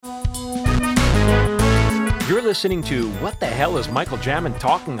You're listening to What the Hell is Michael Jamin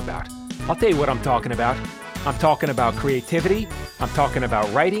Talking About? I'll tell you what I'm talking about. I'm talking about creativity, I'm talking about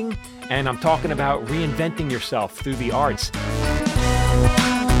writing, and I'm talking about reinventing yourself through the arts.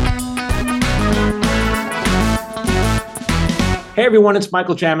 Hey everyone, it's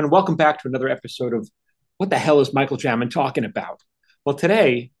Michael Jamin. Welcome back to another episode of What the Hell is Michael Jamin Talking About? Well,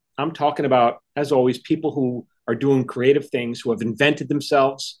 today I'm talking about, as always, people who are doing creative things, who have invented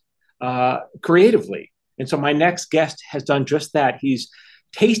themselves creatively. And so my next guest has done just that. He's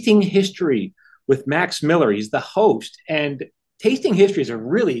tasting history with Max Mille. He's the host, and Tasting History is a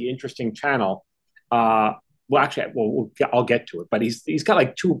really interesting channel. I'll get to it, but he's got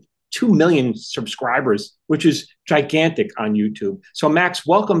like two million subscribers, which is gigantic on YouTube. So Max,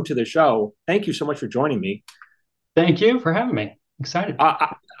 welcome to the show. Thank you so much for joining me. Thank you for having me. Excited.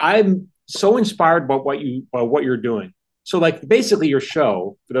 I'm so inspired by what you're doing. So like basically your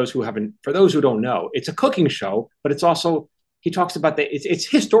show, for those who don't know, it's a cooking show, but it's also, he talks about it's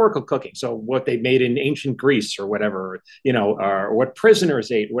historical cooking. So what they made in ancient Greece or whatever, or what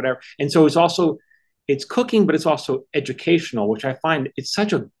prisoners ate, whatever. And so it's cooking, but it's also educational, which I find it's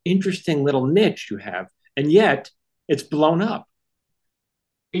such an interesting little niche you have. And yet it's blown up.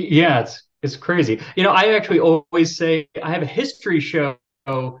 Yeah, it's crazy. I actually always say I have a history show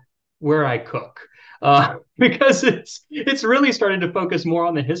where I cook. Because it's really started to focus more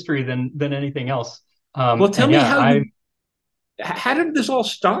on the history than anything else. Well, tell me how did this all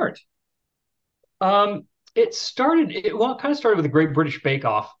start? It kind of started with the Great British Bake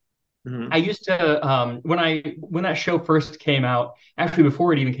Off. Mm-hmm. I used to when that show first came out, actually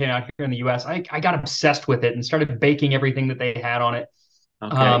before it even came out here in the US, I got obsessed with it and started baking everything that they had on it.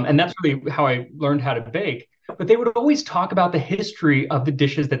 Okay. And that's really how I learned how to bake. But they would always talk about the history of the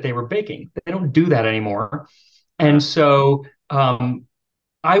dishes that they were baking. They don't do that anymore. And so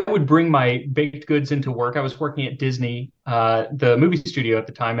I would bring my baked goods into work. I was working at Disney, the movie studio at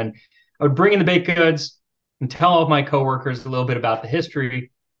the time, and I would bring in the baked goods and tell all of my coworkers a little bit about the history.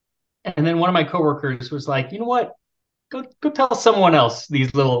 And then one of my coworkers was like, you know what? Go tell someone else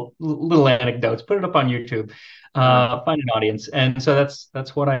these little anecdotes. Put it up on YouTube. Find an audience. And so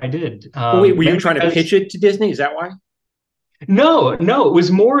that's what I did. Wait, were you trying to pitch it to Disney? Is that why? No, it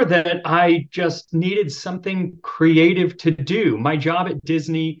was more that I just needed something creative to do. My job at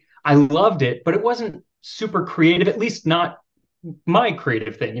Disney, I loved it, but it wasn't super creative, at least not my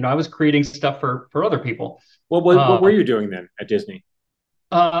creative thing. I was creating stuff for other people. Well, what were you doing then at Disney?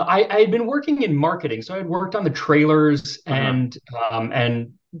 I had been working in marketing, so I had worked on the trailers and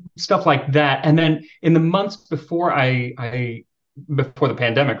stuff like that. And then in the months before before the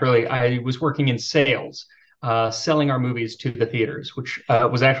pandemic, really, I was working in sales, selling our movies to the theaters, which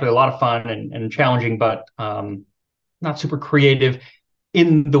was actually a lot of fun and challenging, but not super creative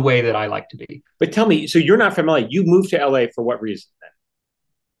in the way that I like to be. But tell me, so you're not from LA. You moved to LA for what reason then?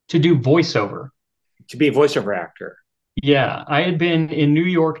 To do voiceover. To be a voiceover actor. Yeah, I had been in New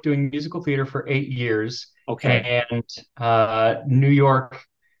York doing musical theater for 8 years. Okay. And New York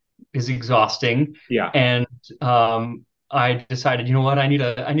is exhausting. Yeah. And I decided, you know what, I need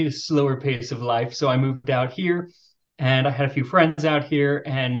a slower pace of life. So I moved out here, and I had a few friends out here,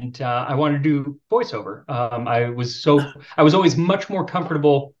 and I wanted to do voiceover. I was always much more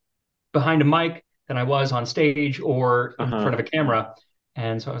comfortable behind a mic than I was on stage or in front of a camera.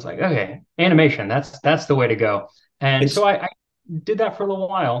 And so I was like, okay, animation, that's the way to go. And so I did that for a little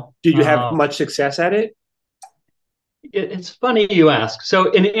while. Did you have much success at it? It's funny you ask. So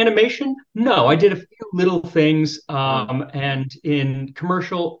in animation, no, I did a few little things, and in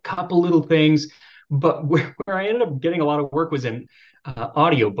commercial, couple little things. But where I ended up getting a lot of work was in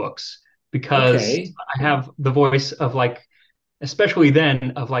audiobooks, because I have the voice of especially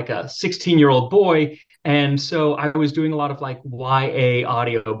then, of like a 16-year-old boy. And so I was doing a lot of YA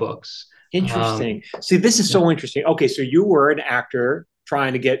audiobooks. Interesting. See, this is so interesting. Okay, so you were an actor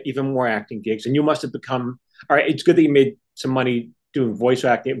trying to get even more acting gigs, and you must have become, all right, it's good that you made some money doing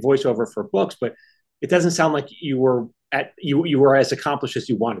voiceover for books, but it doesn't sound like you were as accomplished as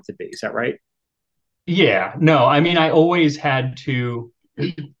you wanted to be. Is that right? Yeah, no, I mean, I always had to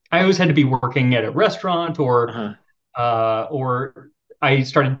be working at a restaurant or I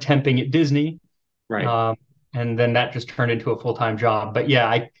started temping at Disney. Right. And then that just turned into a full-time job. But yeah,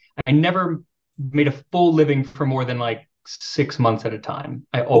 I never made a full living for more than 6 months at a time.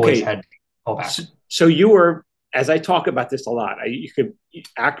 I always had to go back. So you were, as I talk about this a lot,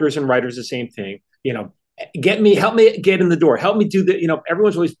 actors and writers, the same thing, help me get in the door. Help me do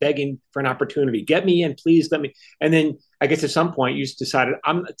everyone's always begging for an opportunity. Get me in, please, let me. And then I guess at some point you decided,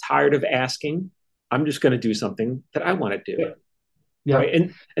 I'm tired of asking. I'm just going to do something that I want to do. Yeah.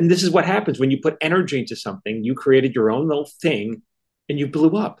 right? And this is what happens when you put energy into something. You created your own little thing, and you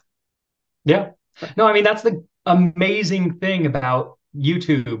blew up. Yeah. No, I mean, that's the amazing thing about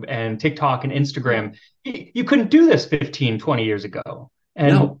YouTube and TikTok and Yeah. Instagram. You couldn't do this 15, 20 years ago. And,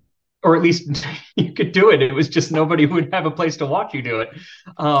 No, or at least you could do it. It was just nobody would have a place to watch you do it.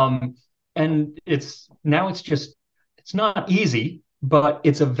 Um, and it's just, it's not easy, but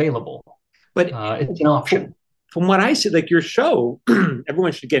it's available. but It's an option. from what I see, like your show,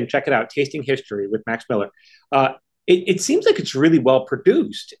 everyone should again check it out. Tasting History with Max Miller. It seems like it's really well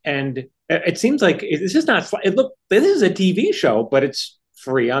produced, and it seems like this is not. This is a TV show, but it's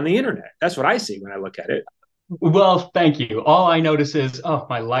free on the internet. That's what I see when I look at it. Well, thank you. All I notice is, oh,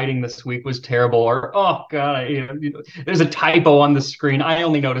 my lighting this week was terrible, or oh God, there's a typo on the screen. I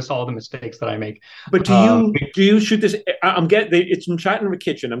only notice all the mistakes that I make. But Um, do you shoot this? I'm getting it's shot in the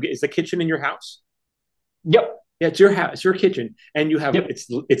kitchen. Is the kitchen in your house? yep, Yeah, it's your house, it's your kitchen, and you have yep.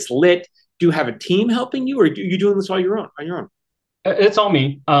 it's lit. Do you have a team helping you, or are you doing this all your own on your own? It's all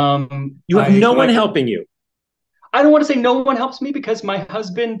me. You have no one helping you. I don't want to say no one helps me because my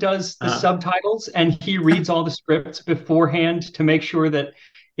husband does the Uh, subtitles and he reads all the scripts beforehand to make sure that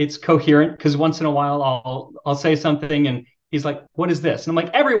it's coherent. Because once in a while I'll say something and he's like, "What is this?" And I'm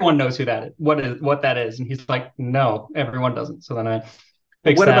like, "Everyone knows who that is. What that is?" And he's like, "No, everyone doesn't." So then I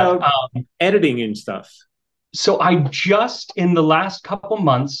fix what that. about editing and stuff? So I just in the last couple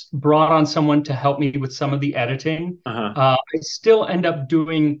months brought on someone to help me with some of the editing. Uh-huh. I still end up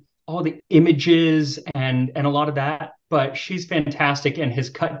doing all the images and a lot of that, but she's fantastic and has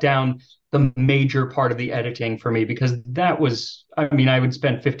cut down the major part of the editing for me because that was, I mean, I would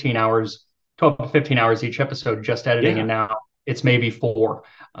spend 15 hours, 12 to 15 hours each episode just editing, and Yeah, now it's maybe 4.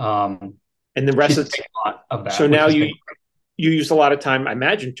 and the rest She's of taken a lot of so that, which now has been great. you use a lot of time, I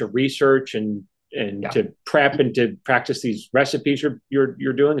imagine, to research and Yeah. to prep and to practice these recipes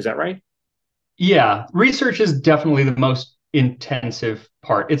you're doing. Is that right? Yeah, research is definitely the most intensive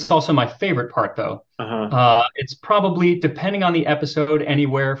part. It's also my favorite part, though. Uh-huh. It's probably, depending on the episode,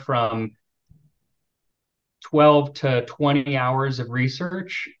 anywhere from 12 to 20 hours of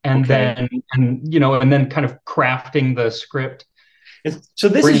research, and Okay. then kind of crafting the script, And so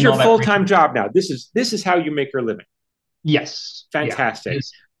this is bringing your all that full-time research. job now. This is how you make your living. Yes, yeah, Fantastic.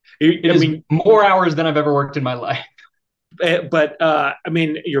 it I is mean, more hours than I've ever worked in my life. but I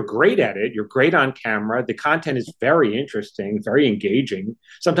mean, you're great at it. You're great on camera. The content is very interesting, very engaging.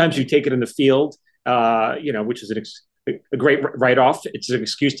 Sometimes you take it in the field, which is a great write-off. It's an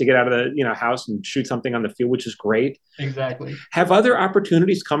excuse to get out of the house and shoot something on the field, which is great. Exactly. Have other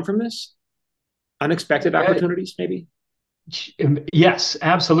opportunities come from this? Unexpected opportunities, maybe? Yes,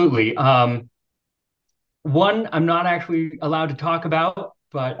 absolutely. One I'm not actually allowed to talk about,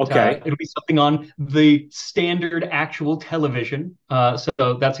 but Okay, it'll be something on the standard actual television.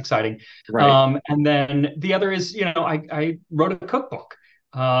 So that's exciting. right. And then the other is, I wrote a cookbook,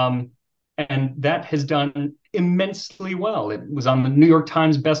 and that has done immensely well. It was on the New York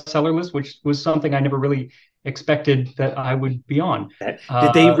Times bestseller list, which was something I never really expected that I would be on. Did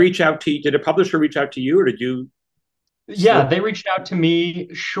they Uh, reach out to you? Did a publisher reach out to you, or did you Yeah, slip? they reached out to me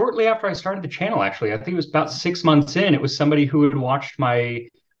shortly after I started the channel, actually. I think it was about 6 months in. It was somebody who had watched my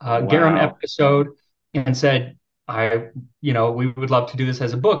Garum Wow. episode and said, we would love to do this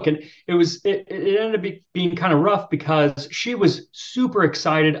as a book. And it ended up being kind of rough because she was super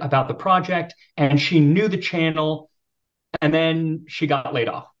excited about the project and she knew the channel, and then she got laid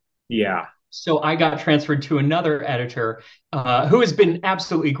off. Yeah. So I got transferred to another editor who has been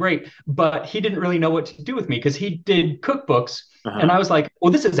absolutely great, but he didn't really know what to do with me because he did cookbooks. And Uh-huh. I was like,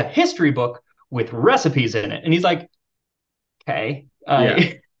 well, this is a history book with recipes in it. And he's like, okay.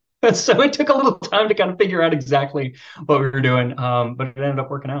 Yeah. So it took a little time to kind of figure out exactly what we were doing, but it ended up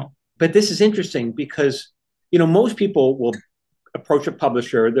working out. But this is interesting because most people will approach a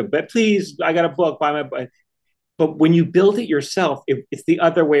publisher, but please, I got a book, buy my book. But when you build it yourself, it's the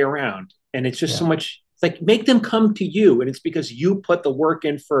other way around. And it's just so Yeah. much, it's like make them come to you. And it's because you put the work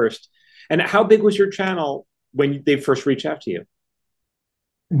in first. And how big was your channel when they first reached out to you?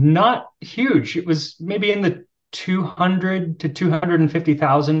 Not huge. It was maybe in the 200 to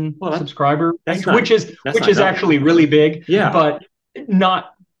 250,000 Well, subscriber that's range, not that's which not is nothing. actually really big, Yeah. but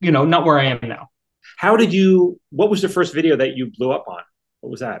not where I am now. What was the first video that you blew up on? What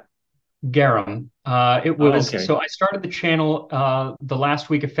was that? Garum. It Oh, was okay. so I started the channel the last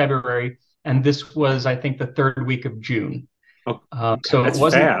week of February, and this was, I think, the third week of June. Oh, okay. So it That's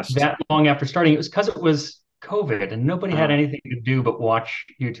wasn't fast. that long after starting. It was because it was COVID and nobody had Uh, anything to do but watch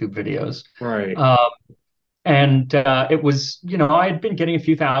YouTube videos. right. Uh, and it was, I had been getting a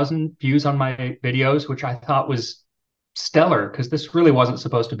few thousand views on my videos, which I thought was stellar because this really wasn't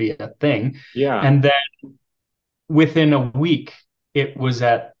supposed to be a thing. Yeah. And then within a week, it was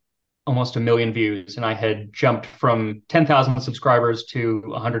at almost 1 million views, and I had jumped from 10,000 subscribers to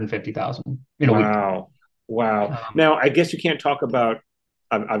 150,000 in a week. Wow. Wow. Um, Now, I guess you can't talk about,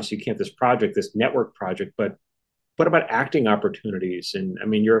 obviously, you can't this project, this network project, but what about acting opportunities? And I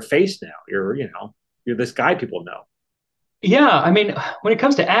mean, you're a face now. You're this guy people know. yeah, I mean, when it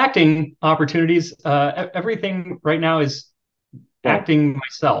comes to acting opportunities, everything right now is Well, acting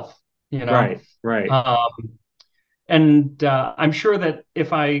myself, you know. right, right. Um, and I'm sure that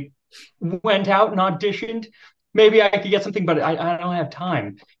if I went out and auditioned, maybe I could get something, but I don't have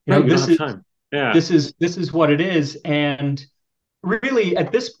time. You Right. know, You don't have time. Yeah. this is what it is. And really,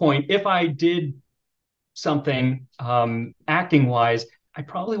 at this point, if I did something acting wise, I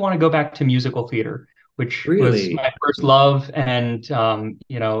probably want to go back to musical theater, which was Really? my first love, and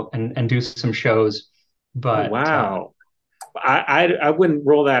you know, and do some shows. Oh, But wow. I wouldn't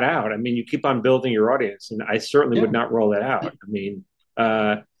roll that out. I mean, you keep on building your audience, and I certainly would yeah, not roll that out. I mean,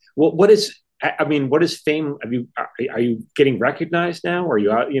 uh, what is? I mean, what is fame? Are you getting recognized now? Or are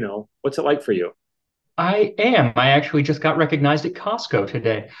you out? What's it like for you? I am. I actually just got recognized at Costco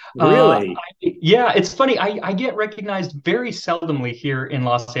today. Really? Yeah, it's funny. I get recognized very seldomly here in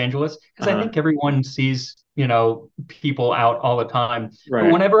Los Angeles because I Uh-huh. think everyone sees, you know, people out all the time. But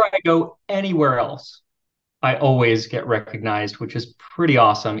Right. whenever I go anywhere else, I always get recognized, which is pretty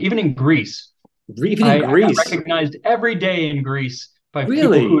awesome. Even in Greece, Even in I got Greece. recognized every day in Greece by people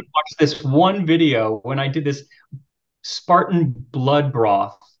who had Really? watched this one video when I did this Spartan blood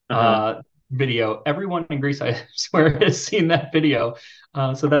broth Uh-huh. video. Everyone in Greece, I swear, has seen that video.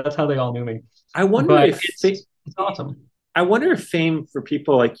 So that's how they all knew me. I wonder But if it's awesome. I wonder if fame for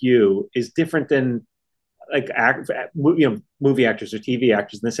people like you is different than like movie actors or TV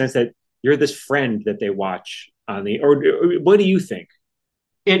actors in the sense that you're this friend that they watch on the or what do you think?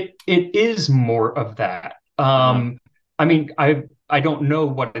 It is more of that. Uh-huh. I mean, I don't know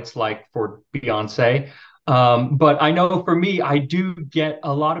what it's like for Beyonce, but I know for me, I do get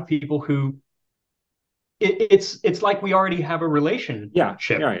a lot of people who it's like we already have a Yeah,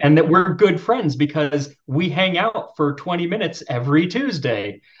 relationship right. and that we're good friends because we hang out for 20 minutes every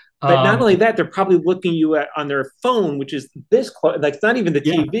Tuesday. But not Um, only that, they're probably looking you at on their phone, which is this like it's not even the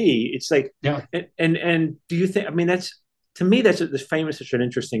yeah, TV. It's like yeah, and do you think? I mean, that's to me that's this fame is such an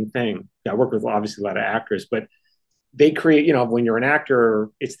interesting thing. Yeah, I work with obviously a lot of actors, but they create. When you're an actor,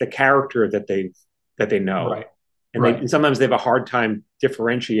 it's the character that they know, right, and right. sometimes they have a hard time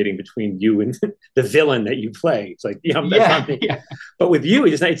differentiating between you and the villain that you play. It's like that's what I'm Yeah, thinking. yeah. But with you,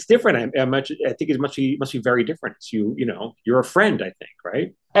 it's different. I think it must be very different. It's you're a friend. I think,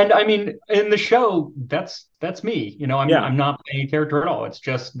 right? And I mean, in the show, that's me. You know, Yeah. I'm not playing a character at all. It's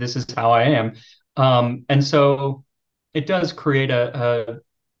just this is how I am. And so it does create a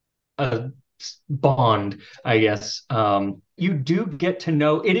bond, I guess. You do get to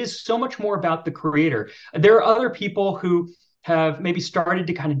know it is so much more about the creator. There are other people who have maybe started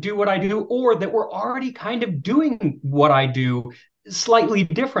to kind of do what I do, or that were already kind of doing what I do slightly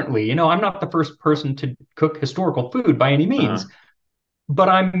differently. You know, I'm not the first person to cook historical food by any Uh-huh. means, but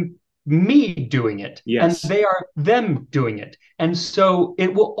I'm me doing it and Yes. they are them doing it. And so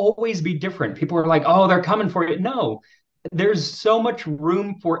it will always be different. People are like, oh, they're coming for it. No, there's so much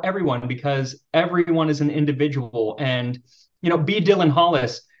room for everyone because everyone is an individual. And, you know, B. Dylan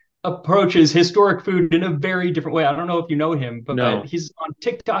Hollis approaches historic food in a very different way. I don't know if you know him, but No. he's on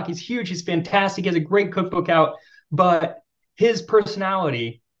TikTok. He's huge. He's fantastic. He has a great cookbook out, but his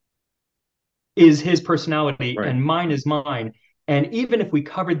personality is his personality Right. and mine is mine. And even if we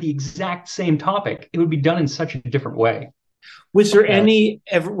covered the exact same topic, it would be done in such a different way. And Was there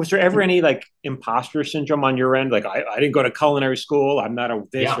ever any like imposter syndrome on your end? Like I didn't go to culinary school. I'm not a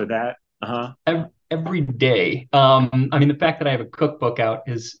this yeah, or that. Uh-huh. every day. I mean, the fact that I have a cookbook out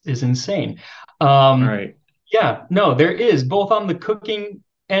is insane. All Um, right. yeah, no, there is both on the cooking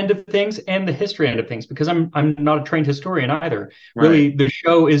end of things and the history end of things because I'm not a trained historian either. Right. Really, the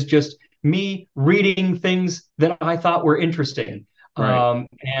show is just me reading things that I thought were interesting. Right.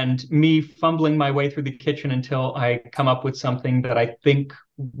 And me fumbling my way through the kitchen until I come up with something that I think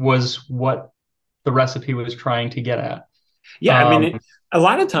was what the recipe was trying to get at. Yeah, I mean, Um, a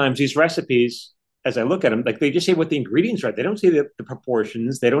lot of times these recipes, as I look at them, like they just say what the ingredients are. They don't say the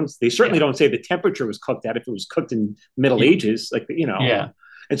proportions. They don't. They certainly yeah, don't say the temperature was cooked at if it was cooked in Middle Ages, yeah.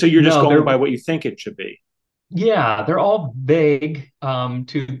 And so you're just No, going they're by what you think it should be. yeah, they're all vague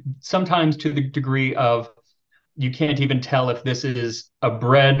to sometimes to the degree of you can't even tell if this is a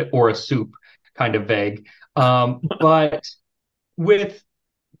bread or a soup, kind of vague. But with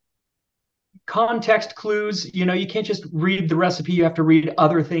context clues. You can't just read the recipe. You have to read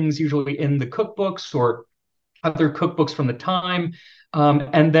other things, usually in the cookbooks or other cookbooks from the time.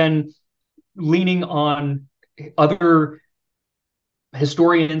 And then leaning on other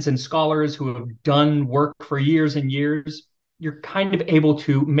historians and scholars who have done work for years and years, you're kind of able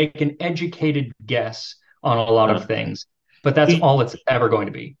to make an educated guess on a lot of things. But that's all it's ever going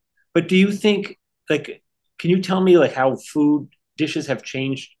to be. But do you think, like, can you tell me like how food dishes have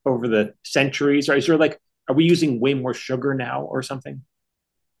changed over the centuries? Or is there like, are we using way more sugar now or something?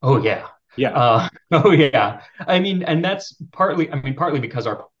 Oh yeah. Yeah. Oh yeah. And that's partly because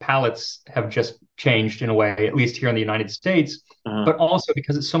our palates have just changed in a way, at least here in the United States, but also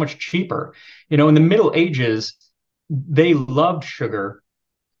because it's so much cheaper. In the Middle Ages, they loved sugar,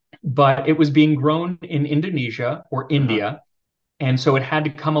 but it was being grown in Indonesia or India. And so it had to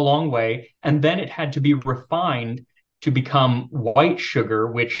come a long way. And then it had to be refined to become white sugar,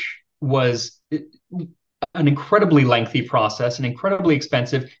 which was an incredibly lengthy process and incredibly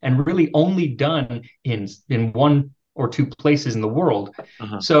expensive, and really only done in one or two places in the world.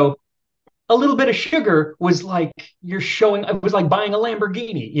 So a little bit of sugar was like it was like buying a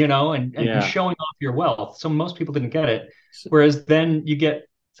Lamborghini, and showing off your wealth. So most people didn't get it. Whereas then you get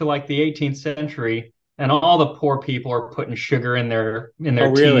to like the 18th century, and all the poor people are putting sugar in their tea.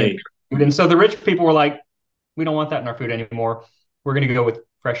 Really? And so the rich people were like, we don't want that in our food anymore. We're going to go with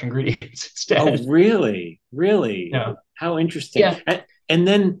fresh ingredients instead. Oh, really? Really? Yeah. How interesting. Yeah. And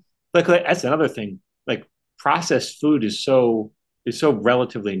then like that's another thing. Like processed food is so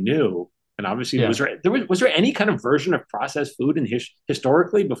relatively new. And obviously, was there any kind of version of processed food in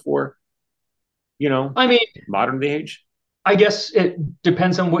historically before, modern day age? I guess it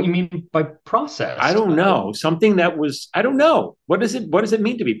depends on what you mean by processed. I don't know. Something that was, I don't know. What does it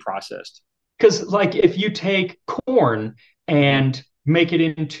mean to be processed? Because like if you take corn and make it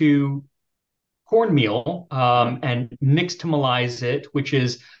into cornmeal and nixtamalize it, which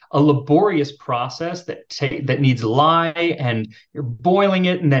is a laborious process that needs lye, and you're boiling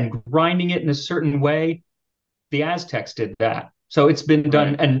it and then grinding it in a certain way. The Aztecs did that. So it's been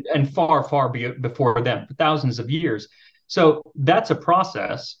done and far before them, for thousands of years. So that's a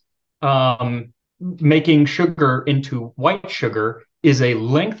process. Making sugar into white sugar is a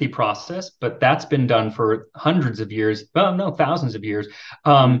lengthy process, but that's been done for hundreds of years. Well, no, thousands of years.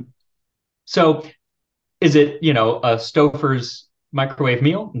 So is it, a Stouffer's microwave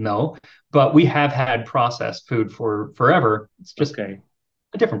meal? No, but we have had processed food for forever. It's just a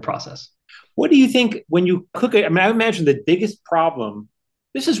different process. What do you think when you cook it? I mean, I imagine the biggest problem.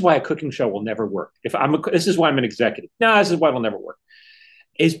 This is why a cooking show will never work. This is why I'm an executive. No, this is why it'll never work.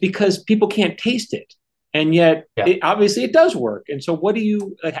 Is because people can't taste it, and yet obviously it does work. And so, what do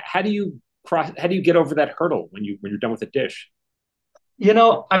you like? How do you get over that hurdle when you're done with a dish?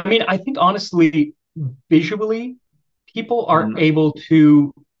 I think honestly, visually, people are able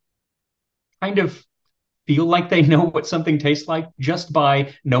to kind of feel like they know what something tastes like just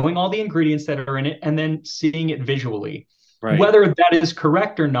by knowing all the ingredients that are in it and then seeing it visually. Right. Whether that is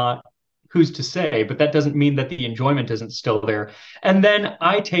correct or not, who's to say? But that doesn't mean that the enjoyment isn't still there. And then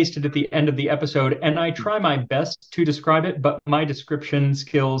I taste it at the end of the episode, and I try my best to describe it, but my description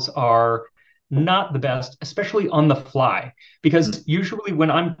skills are not the best, especially on the fly, because usually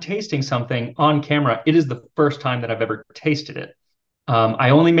when I'm tasting something on camera, it is the first time that I've ever tasted it. I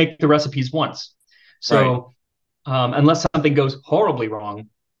only make the recipes once. So unless something goes horribly wrong,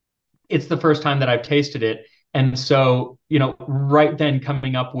 it's the first time that I've tasted it. And so, right then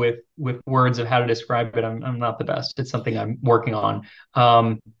coming up with words of how to describe it, I'm not the best. It's something I'm working on.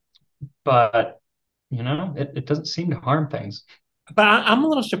 But, it doesn't seem to harm things. But I'm a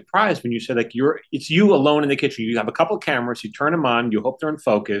little surprised when you said like it's you alone in the kitchen. You have a couple of cameras, you turn them on, you hope they're in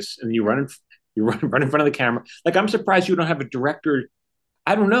focus, and you run in front of the camera. Like I'm surprised you don't have a director,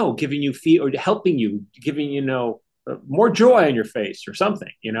 I don't know, giving you feel or helping you, giving more joy in your face or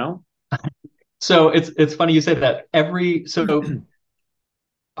something, So it's funny you say that.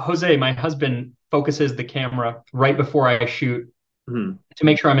 Jose, my husband, focuses the camera right before I shoot to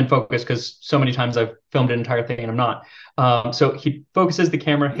make sure I'm in focus, because so many times I've filmed an entire thing and I'm not. So he focuses the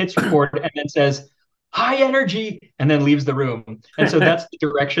camera, hits record, and then says, high energy, and then leaves the room. And so that's the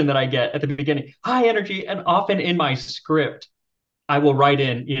direction that I get at the beginning, high energy. And often in my script, I will write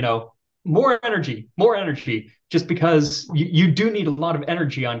in, more energy, just because you do need a lot of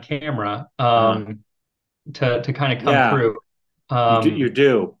energy on camera to kind of come through. You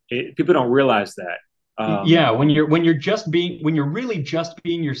do. People don't realize that. When you're really just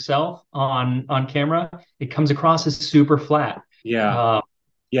being yourself on camera, it comes across as super flat.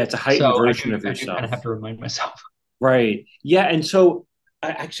 It's a heightened version of yourself. I kind of have to remind myself. Right. Yeah. And so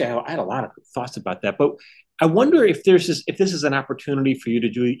I had a lot of thoughts about that, but I wonder if this is an opportunity for you to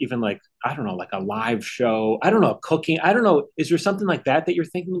do even like, I don't know, like a live show. I don't know, cooking. I don't know. Is there something like that that you're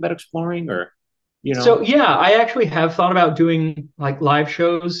thinking about exploring, or you So know? yeah, I actually have thought about doing like live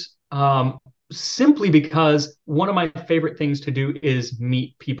shows, simply because one of my favorite things to do is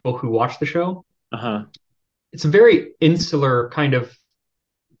meet people who watch the show. Uh huh. It's a very insular kind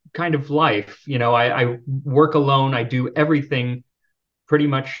of life. I work alone. I do everything pretty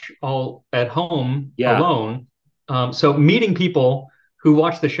much all at home Yeah. alone. So meeting people who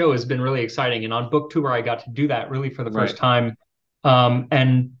watch the show has been really exciting. And on book tour, I got to do that really for the first Right. time.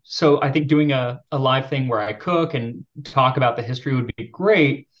 And so I think doing a live thing where I cook and talk about the history would be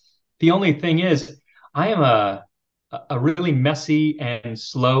great. The only thing is, I am a really messy and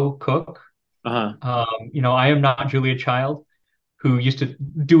slow cook. Uh huh. I am not Julia Child, who used to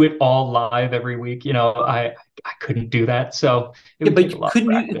do it all live every week. I couldn't do that, so it Yeah, would take but a lot of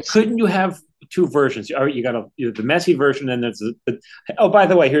practice. couldn't you have two versions? Or you got the messy version, and there's oh, by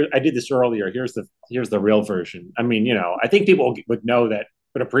the way, here I did this earlier. Here's the real version. I mean, I think people would know that,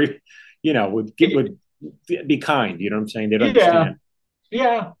 would appreciate, would be kind. You know what I'm saying? They'd Yeah, understand.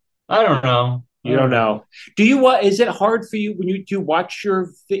 yeah. I don't know. I You don't don't know. know. Do you what? Is it hard for you when you do watch your?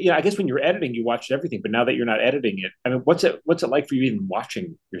 I guess when you're editing, you watch everything. But now that you're not editing it, I mean, what's it like for you even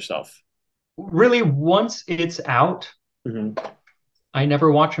watching yourself? Really, once it's out, Hmm. I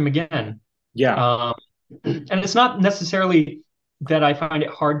never watch them again. Yeah. Um, and it's not necessarily that I find it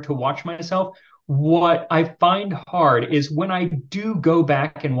hard to watch myself. What I find hard is when I do go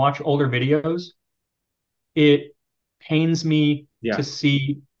back and watch older videos, it pains me Yeah. to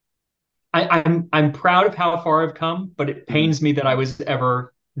see. I'm proud of how far I've come, but it Hmm. pains me that I was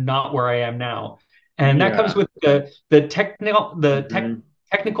ever not where I am now. And that comes Yeah. with the Hmm.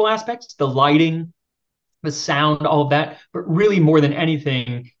 technical aspects, the lighting, the sound, all of that. But really, more than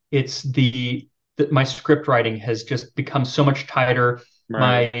anything, it's my script writing has just become so much tighter.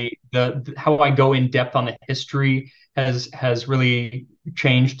 Right. The how I go in depth on the history has really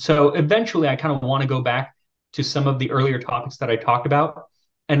changed. So eventually, I kind of want to go back to some of the earlier topics that I talked about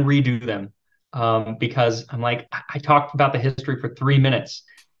and redo them, because I'm like, I talked about the history for 3 minutes.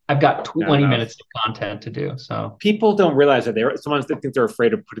 I've got Not 20 enough. minutes of content to do. So People don't realize that they're sometimes they think they're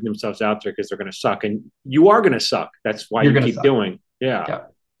afraid of putting themselves out there because they're going to suck, and you are going to suck. That's why you're you gonna keep suck. doing. Yeah.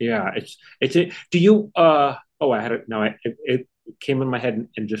 Yeah. Yeah. Do you? Oh, I had it. No, it came in my head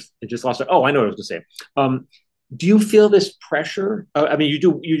and just lost it. Oh, I know what I was going to say. Do you feel this pressure? I mean, you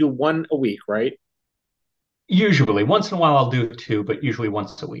do one a week, right? Usually, once in a while, I'll do two, but usually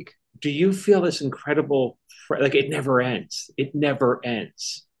once a week. Do you feel this incredible like it never ends? It never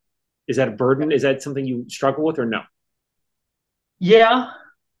ends. Is that a burden? Is that something you struggle with or no? Yeah,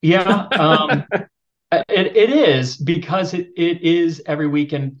 yeah. It is because it is every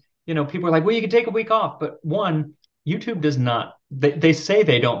week, and people are like, well, you can take a week off, but one, YouTube does not. They say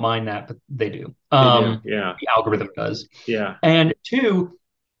they don't mind that, but they do. They do. Yeah. The algorithm does, Yeah. and two,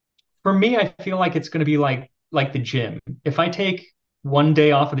 for me, I feel like it's going to be like the gym. If I take one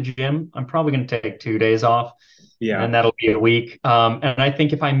day off of the gym, I'm probably going to take 2 days off, and Yeah. then that'll be a week. And I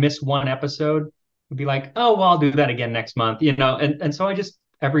think if I miss one episode, it'd be like, oh, well, I'll do that again next month, and so I just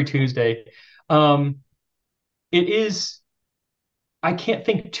every Tuesday. Um, it is. I can't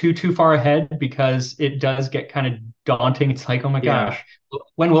think too far ahead because it does get kind of daunting. It's like, oh my Yeah. gosh,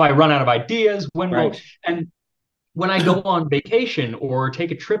 when will I run out of ideas? Right. And when I go on vacation or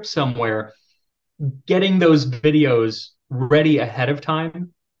take a trip somewhere, getting those videos ready ahead of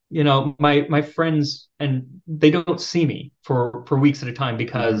time. My friends, and they don't see me for weeks at a time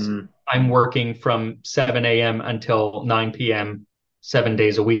because Mm, I'm working from 7 a.m. until 9 p.m. 7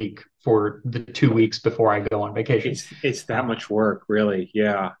 days a week for the 2 weeks before I go on vacation. it's that Uh, much work, really.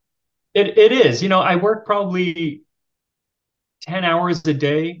 Yeah. it is. I work probably 10 hours a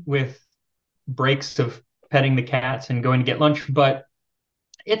day with breaks of petting the cats and going to get lunch, but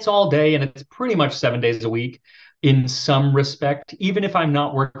it's all day and it's pretty much 7 days a week in some respect. Even if I'm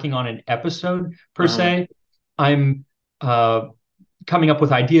not working on an episode per Uh-huh. se, I'm uh, coming up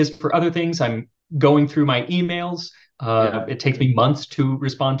with ideas for other things. I'm going through my emails. Yeah. It takes me months to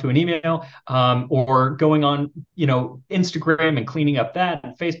respond to an email, or going on, Instagram and cleaning up that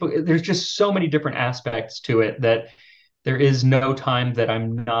and Facebook. There's just so many different aspects to it that there is no time that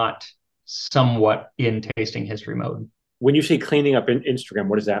I'm not somewhat in tasting history mode. When you say cleaning up in Instagram,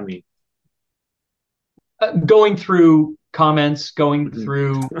 what does that mean? Going through comments, going Mhm.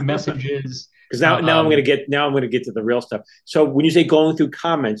 through messages. Because Um, now I'm gonna get to the real stuff. So when you say going through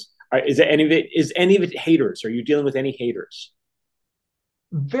comments, is any of it haters? Are you dealing with any haters?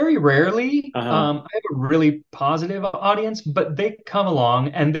 Very rarely. Uh-huh. I have a really positive audience, but they come along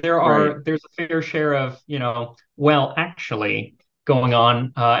and Right. there's a fair share of, well, actually going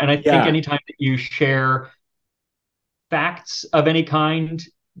on. And I think Yeah. anytime that you share facts of any kind,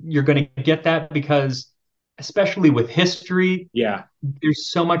 you're going to get that because, especially with history, Yeah. there's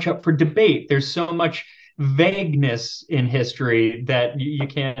so much up for debate. There's so much vagueness in history that you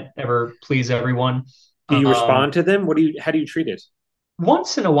can't ever please everyone. Do you Um, respond to them? How do you treat it?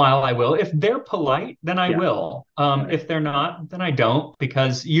 Once in a while, I will. If they're polite, then I Yeah. will. Right. If they're not, then I don't,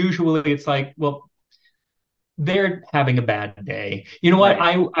 because usually it's like, well, they're having a bad day. You know what?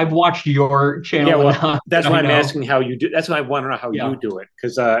 Right. I've watched your Yeah. channel Well, enough that that's I why I'm know. asking how you do. That's why I want to know how you Yeah, do it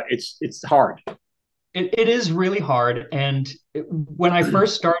because it's hard. it is really hard. And when I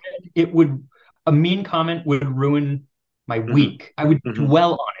first started, a mean comment would ruin my Hmm. week. I would Hmm.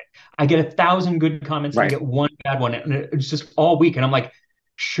 dwell on it. I get 1,000 good comments and I Right. get one bad one, and it's just all week. And I'm like,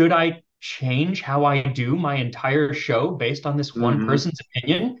 should I change how I do my entire show based on this one Hmm. person's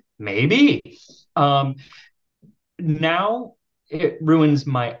opinion? Maybe. Um, Now it ruins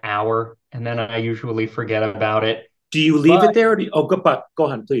my hour, and then I usually forget about it. Do you leave But it there? Or do you, oh, go on,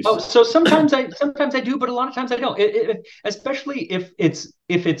 oh, please. so sometimes I do, but a lot of times I don't. Especially if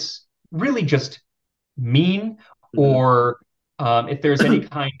it's really just mean, Hmm. or if there's any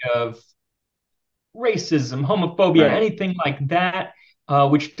kind of racism, homophobia, Right. anything like that,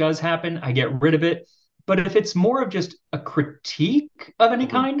 which does happen, I get rid of it. But if it's more of just a critique of any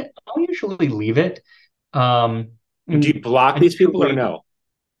Hmm. kind, I'll usually leave it. Um, Do you and, block and these people or usually no?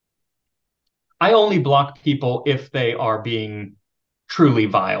 I only block people if they are being truly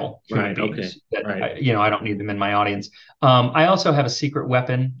vile human Right. Okay. beings that Right. I don't need them in my audience. I also have a secret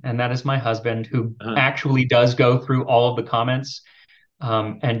weapon, and that is my husband, who Uh-huh. actually does go through all of the comments,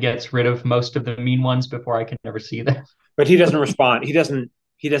 and gets rid of most of the mean ones before I can ever see them. But he doesn't respond. He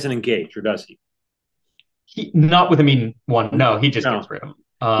doesn't engage, or does he? Not with a mean one. No, he just No. gets rid of them.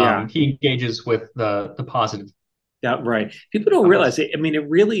 Yeah. He engages with the positive Yeah. Right. People don't realize comments. it. I mean, it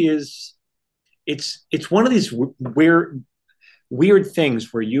really is. It's one of these weird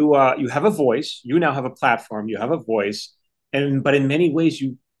things where you have a voice. You now have a platform. You have a voice, and but in many ways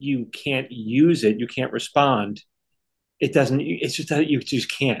you can't use it. You can't respond. It doesn't. It's just that you just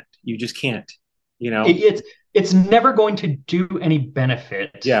can't. You just can't. You It, know. it's it's never going to do any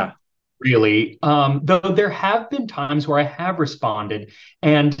benefit, Yeah. really. Though there have been times where I have responded,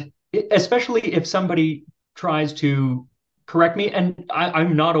 and especially if somebody tries to correct me, and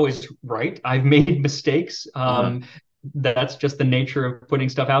I'm not always right. I've made mistakes. Uh-huh. That's just the nature of putting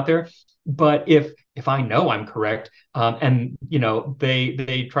stuff out there. But if I know I'm correct, and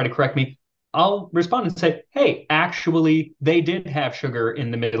they try to correct me, I'll respond and say, "Hey, actually, they did have sugar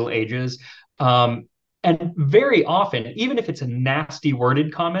in the Middle Ages." Um, and very often, even if it's a nasty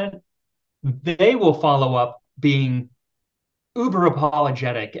worded comment, they will follow up being uber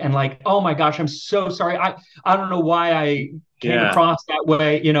apologetic and like, oh my gosh, I'm so sorry. I don't know why I came Yeah. across that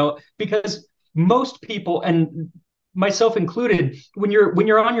way, because most people, and myself included, when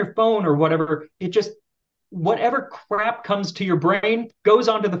you're on your phone or whatever, it just whatever crap comes to your brain goes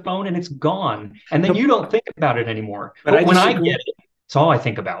onto the phone and it's gone. And then No, you don't think about it anymore. but I But when I disagree. get it, it's all I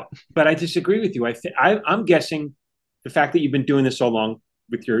think about. But I disagree with you. I'm guessing the fact that you've been doing this so long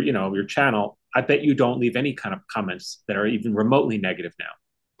with your channel. I bet you don't leave any kind of comments that are even remotely negative now.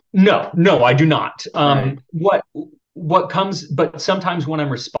 No, no, I do not. Right. What comes, but sometimes when I'm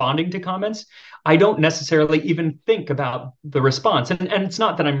responding to comments, I don't necessarily even think about the response. And it's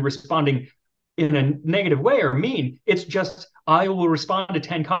not that I'm responding in a negative way or mean. It's just I will respond to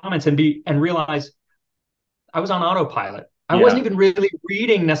 10 comments and realize I was on autopilot. I wasn't Yeah. even really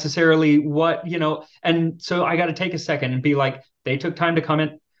reading necessarily and so I got to take a second and be like, they took time to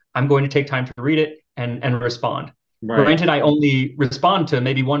comment. I'm going to take time to read it and respond. Right. Granted, I only respond to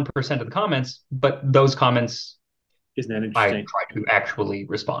maybe 1% of the comments, but those comments Isn't that I interesting? try to actually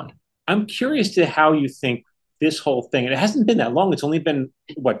respond. I'm curious to how you think this whole thing, and it hasn't been that long. It's only been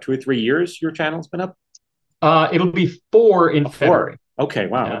what, 2 or 3 years your channel's been up? It'll be 4 in Four. February. Okay,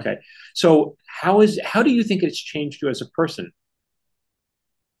 wow, Yeah. okay. So how do you think it's changed you as a person?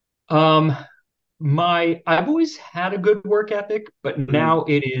 Um, I've always had a good work ethic, but Hmm. now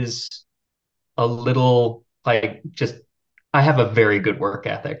it is a little like just I have a very good work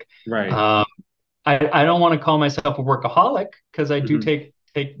ethic. Right. Um, I don't want to call myself a workaholic because I do Hmm.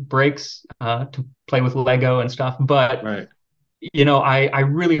 take breaks to play with Lego and stuff, but Right. I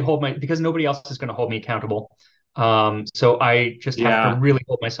really hold my because nobody else is going to hold me accountable. So I just have to Yeah. really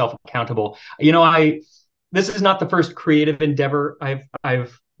hold myself accountable. I This is not the first creative endeavor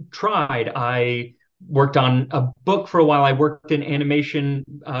I've tried. I worked on a book for a while. I worked in animation,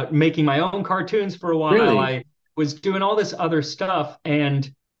 making my own cartoons for a while. Really? I was doing all this other stuff. And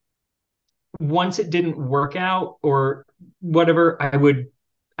once it didn't work out or whatever,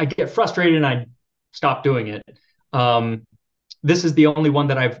 I'd get frustrated and I'd stop doing it. Um, this is the only one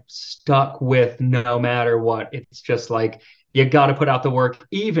that I've stuck with no matter what. It's just like, you got to put out the work,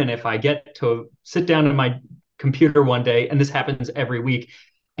 even if I get to sit down in my computer one day, and this happens every week,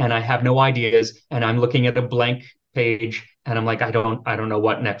 and I have no ideas, and I'm looking at a blank page, and I'm like, I don't know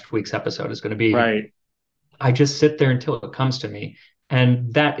what next week's episode is going to be. Right. I just sit there until it comes to me.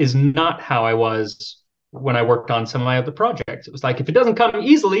 And that is not how I was when I worked on some of my other projects. It was like, if it doesn't come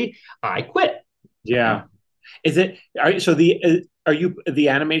easily, I quit. Yeah. Is it are you the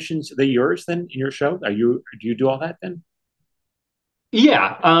animations the yours then in your show? Do you do all that then?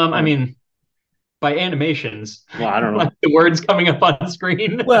 Yeah. I Oh, mean, by animations, well, I don't like know. the words coming up on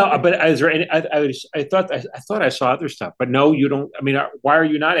screen. Well, but is there any? I thought I saw other stuff, but no, you don't. I mean, why are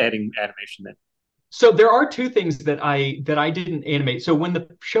you not adding animation then? So there are two things that I didn't animate. So when the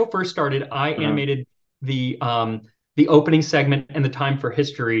show first started, I Uh-huh. animated the opening segment and the time for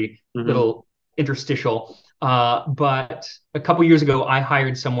history Hmm. little interstitial. But a couple years ago, I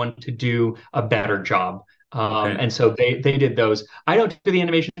hired someone to do a better job. Okay, And so they did those. I don't do the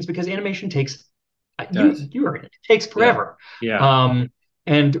animations because animation takes it does. you're in it. It takes Yeah, forever. yeah. Um,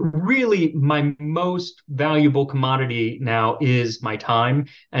 and really, my most valuable commodity now is my time.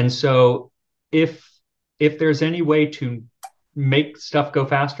 And so, if if there's any way to make stuff go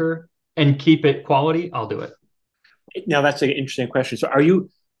faster and keep it quality, I'll do it. Now that's an interesting question. So are you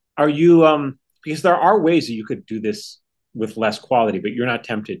because there are ways that you could do this with less quality, but you're not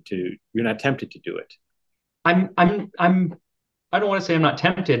tempted to do it. I'm I don't want to say I'm not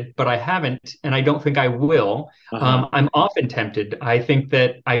tempted, but I haven't, and I don't think I will. Uh-huh. I'm often tempted. I think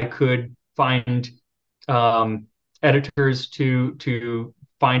that I could find um, editors to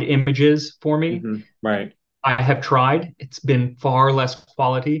find images for me. Hmm. Right. I have tried. It's been far less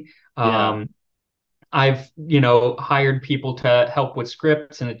quality. Yeah. I've, hired people to help with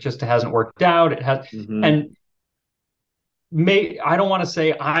scripts, and it just hasn't worked out. It has, Hmm. and I don't want to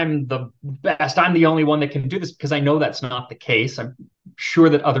say I'm the best. I'm the only one that can do this because I know that's not the case. I'm sure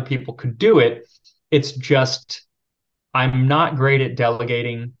that other people could do it. It's just I'm not great at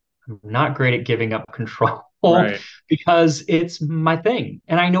delegating. I'm not great at giving up control Right. because it's my thing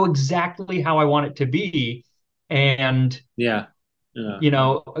and I know exactly how I want it to be. And, Yeah.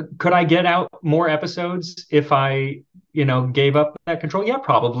 Yeah. could I get out more episodes if I, gave up that control? Yeah,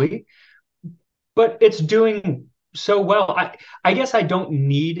 probably. But it's doing so well. I guess I don't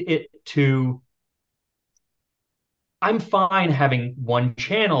need it to. I'm fine having one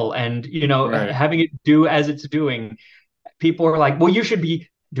channel and, Right. having it do as it's doing. People are like, well, you should be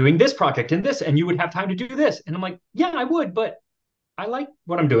doing this project and this, and you would have time to do this. And I'm like, yeah, I would, but I like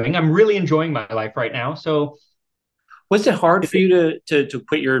what I'm doing. I'm really enjoying my life right now. So Was it hard if for it, you to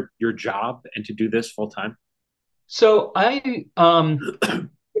quit your job and to do this full time? so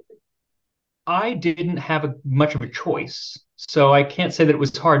I didn't have much of a choice. So I can't say that it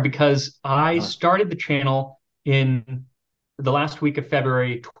was hard because I Uh-huh. started the channel in the last week of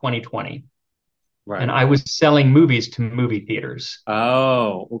February 2020, and Right. I was selling movies to movie theaters.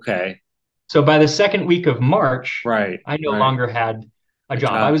 Oh, okay. So by the second week of March, Right. I no Right. longer had a A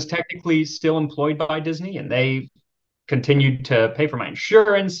job. I job. was technically still employed by Disney, and they continued to pay for my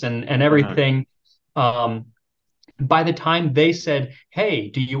insurance and Uh-huh. everything. Um, by the time they said, "Hey,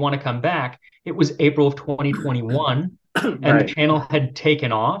 do you want to come back?" It was April of 2021, and the Right. channel had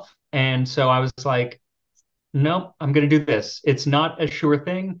taken off. And so I was like, "Nope, I'm going to do this." It's not a sure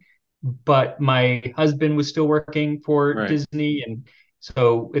thing, but my husband was still working for Right. Disney, and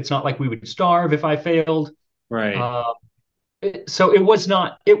so it's not like we would starve if I failed. Right. Uh, so it was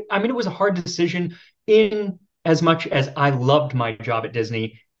not. I mean, it was a hard decision in as much as I loved my job at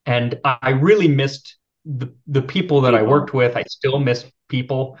Disney, and I really missed the people that I worked People. with. I still miss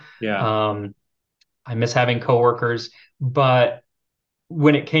people. Yeah. Um, I miss having coworkers, but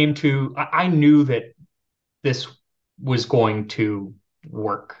when it came to, I knew that this was going to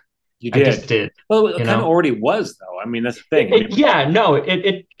work. You I just did. did, Well, it you kind of know. already was though. I mean, that's the thing. I mean, Yeah, no,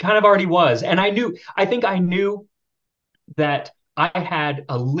 it kind of already was, and I think I knew that I had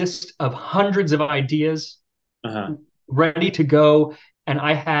a list of hundreds of ideas uh-huh. ready to go, and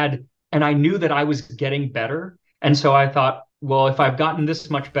I knew that I was getting better, and so I thought, well, if I've gotten this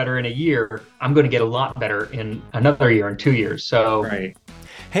much better in a year, I'm going to get a lot better in another year and 2 years. So Right.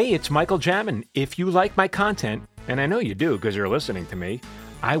 Hey, it's Michael Jamin. If you like my content, and I know you do because you're listening to me,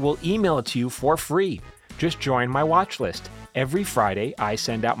 I will email it to you for free. Just join my watch list. Every Friday, I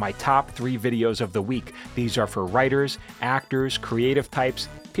send out my top 3 videos of the week. These are for writers, actors, creative types,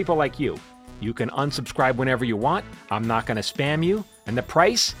 people like you. You can unsubscribe whenever you want. I'm not going to spam you. And the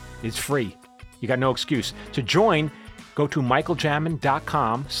price is free. You got no excuse. To join, go to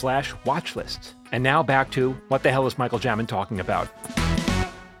michaeljamin.com/watchlist. And now back to what the hell is Michael Jamin talking about?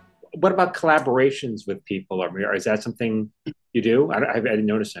 What about collaborations with people? Or is that something you do? I didn't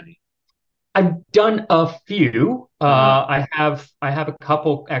notice any. I've done a few. I have a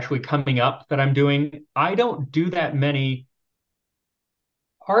couple actually coming up that I'm doing. I don't do that many,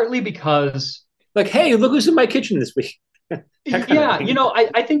 partly because, like, hey, look who's in my kitchen this week. Yeah,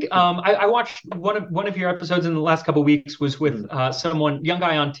 I think I watched one of your episodes in the last couple of weeks was with someone, young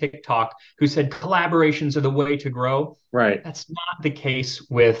guy on TikTok, who said collaborations are the way to grow. Right. That's not the case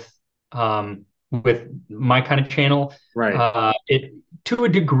with my kind of channel. Right. It, to a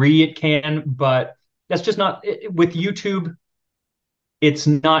degree it can, but that's just not with YouTube. It's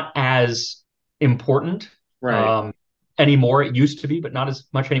not as important. Right. Anymore. It used to be, but not as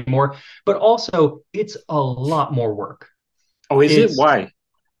much anymore. But also, it's a lot more work. Oh, is it? Why?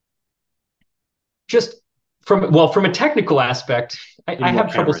 Just from a technical aspect, I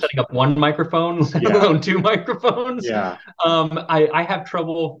have trouble setting up one microphone, let alone 2 microphones. Yeah. I have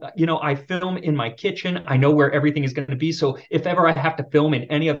trouble, I film in my kitchen. I know where everything is going to be. So if ever I have to film in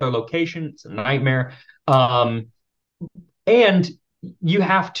any other location, it's a nightmare. And you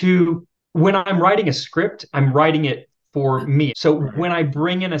have to, when I'm writing a script, I'm writing it for me. So when I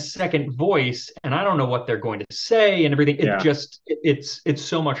bring in a second voice and I don't know what they're going to say and everything, it's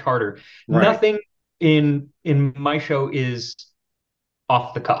so much harder. Right. Nothing in my show is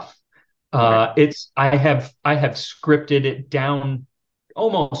off the cuff. It's I have scripted it down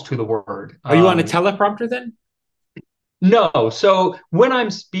almost to the word. Are you on a teleprompter then? No. So when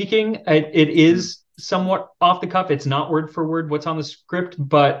I'm speaking, it is somewhat off the cuff. It's not word for word what's on the script,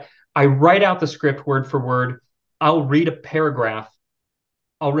 but I write out the script word for word. I'll read a paragraph,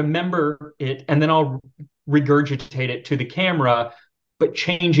 I'll remember it, and then I'll regurgitate it to the camera, but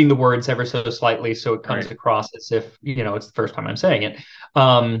changing the words ever so slightly so it comes across as if, it's the first time I'm saying it.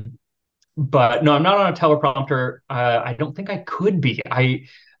 But no, I'm not on a teleprompter. I don't think I could be. I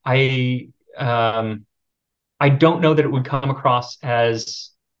don't know that it would come across as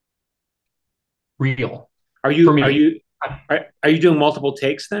real. Are you doing multiple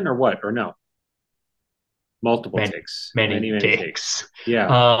takes then, or what? Or no? Multiple takes. Many takes.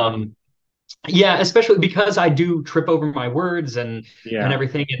 Yeah. Yeah, especially because I do trip over my words and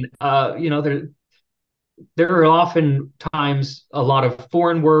everything. And there are often times a lot of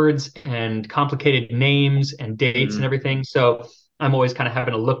foreign words and complicated names and dates and everything. So I'm always kind of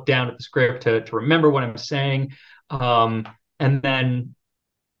having to look down at the script to remember what I'm saying. And then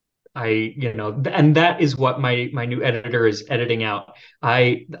and that is what my new editor is editing out.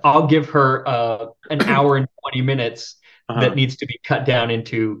 I'll give her an hour and 20 minutes that needs to be cut down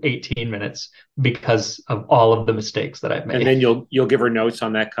into 18 minutes because of all of the mistakes that I've made. And then you'll give her notes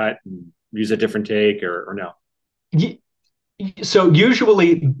on that cut and use a different take or no? So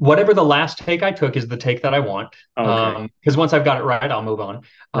usually whatever the last take I took is the take that I want. Because once I've got it right, I'll move on.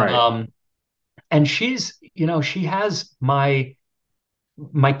 Right. And she's, she has my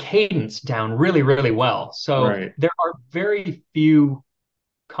cadence down really, really well. So there are very few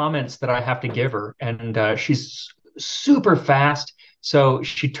comments that I have to give her. And she's super fast. So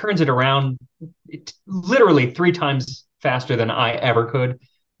she turns it around literally 3 times faster than I ever could.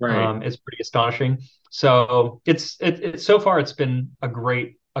 Right. It's pretty astonishing. So it's so far it's been a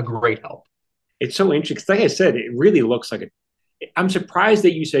great help. It's so interesting because, like I said, it really looks like I'm surprised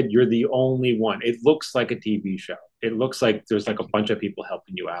that you said you're the only one. It looks like a TV show. It looks like there's like a bunch of people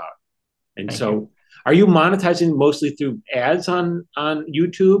helping you out. And Thank you. Are you monetizing mostly through ads on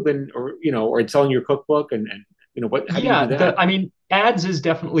YouTube or selling your cookbook and what? How do you do that? Ads is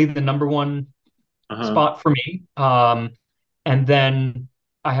definitely the number one spot for me. And then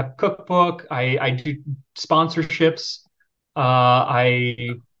I have cookbook. I do sponsorships.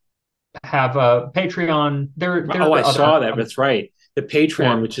 I have a Patreon. I saw that. That's right. The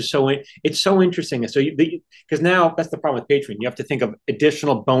Patreon, which is it's so interesting. So because now that's the problem with Patreon. You have to think of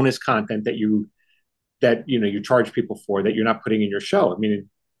additional bonus content that you charge people for that you're not putting in your show.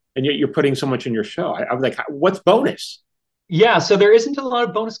 And yet you're putting so much in your show. I'm like, what's bonus? Yeah, so there isn't a lot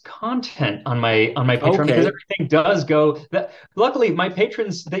of bonus content on my Patreon because everything does go. Luckily, my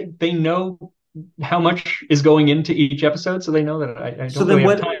patrons they know how much is going into each episode, so they know that I don't really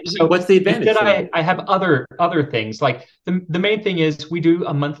have time. So what's the advantage? Instead, I have other things. Like the main thing is we do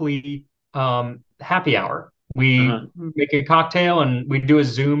a monthly happy hour. We make a cocktail and we do a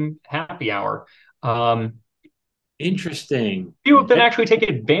Zoom happy hour. Um, Interesting. Few of them actually take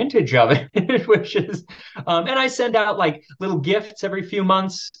advantage of it, which is, and I send out like little gifts every few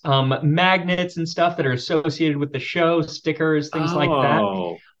months, magnets and stuff that are associated with the show, stickers, things like that.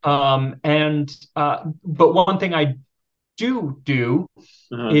 Oh. But one thing I do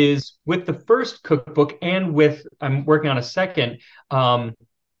Uh-huh. is with the first cookbook and with I'm working on a second,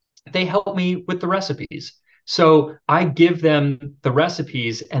 they help me with the recipes. So I give them the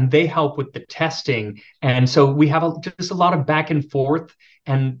recipes and they help with the testing. And so we have just a lot of back and forth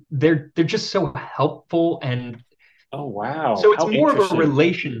and they're just so helpful. And Oh, wow. so it's How more of a interesting.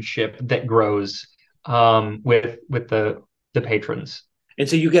 relationship that grows with the patrons. And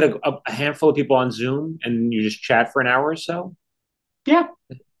so you get a handful of people on Zoom and you just chat for an hour or so? Yeah,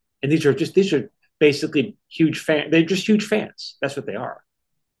 And these are basically huge they're just huge fans. That's what they are.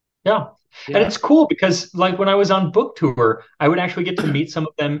 yeah. And Yeah. it's cool because like when I was on book tour, I would actually get to meet some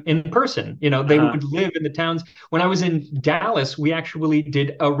of them in person. You know, they Uh-huh. would live in the towns. When I was in Dallas, we actually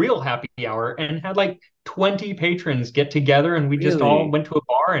did a real happy hour and had like 20 patrons get together and we just all Really? went to a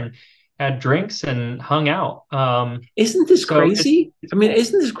bar and had drinks and hung out. Isn't this So crazy? it's I mean, cool.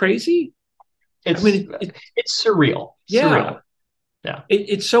 isn't this crazy? I It's mean, it's surreal. yeah, Surreal. Yeah.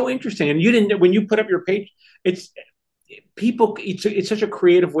 it's so interesting. And you didn't when you put up your page, it's people. It's such a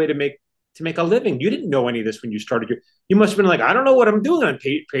creative way to make a living. You didn't know any of this when you started You must have been like, I don't know what I'm doing on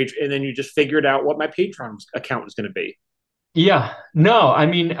page, and then you just figured out what my Patreon account was going to be. Yeah. No, I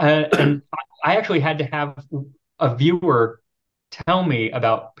mean, and I actually had to have a viewer tell me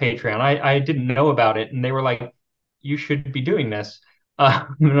about Patreon. I didn't know about it, and they were like, "You should be doing this."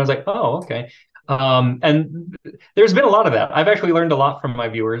 And I was like, "Oh, okay." And there's been a lot of that. I've actually learned a lot from my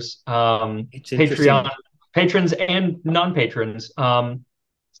viewers, It's Patreon interesting. patrons and non-patrons.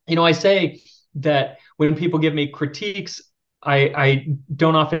 I say that when people give me critiques, I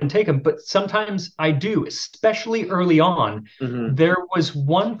don't often take them, but sometimes I do, especially early on. Hmm. There was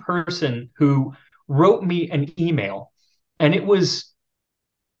one person who wrote me an email, and it was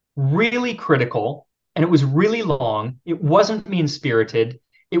really critical and it was really long. It wasn't mean spirited.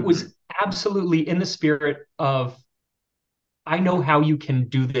 It Hmm. was absolutely in the spirit of, I know how you can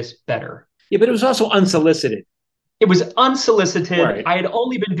do this better. Yeah, but it was also unsolicited, It was unsolicited. right? I had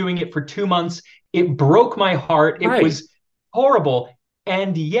only been doing it for 2 months. It broke my heart. It Right. was horrible.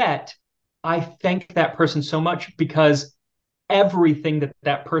 And yet, I thank that person so much because everything that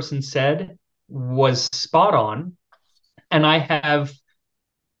that person said was spot on. And I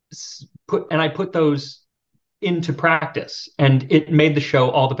put those into practice and it made the show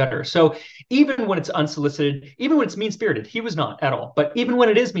all the better. So even when it's unsolicited, even when it's mean spirited, he was not at all. But even when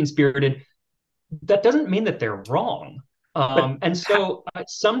it is mean spirited, that doesn't mean that they're wrong. But And so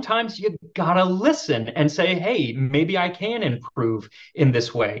sometimes you gotta listen and say, hey, maybe I can improve in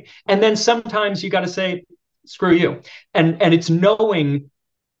this way. And then sometimes you gotta say, screw you. And it's knowing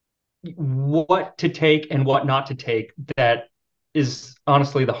what to take and what not to take that is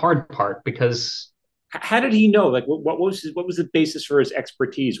honestly the hard part because how did he know? Like, what was the basis for his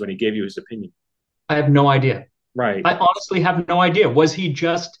expertise when he gave you his opinion? I have no idea. Right. I honestly have no idea. Was he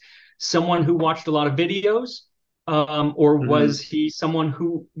just someone who watched a lot of videos? Or Hmm. was he someone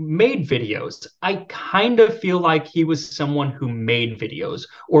who made videos? I kind of feel like he was someone who made videos,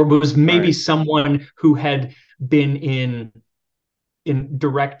 or was maybe Right. someone who had been in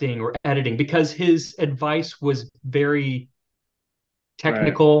directing or editing, because his advice was very Right.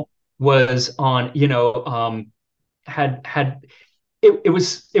 technical, was on, had it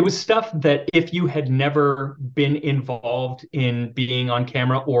was stuff that if you had never been involved in being on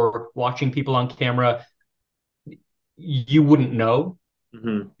camera or watching people on camera, you wouldn't know.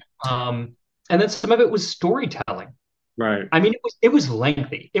 Hmm. Um, and then some of it was storytelling. Right. I mean, it was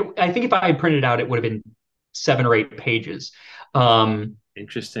lengthy. I think if I had printed it out, it would have been 7 or 8 pages. Um,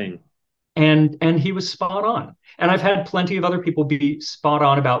 Interesting. and he was spot on. And I've had plenty of other people be spot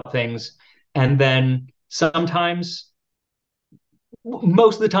on about things, and then sometimes,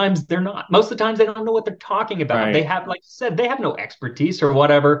 most of the times they're not. Most of the times they don't know what they're talking about. They Right. have, like I said, they have no expertise or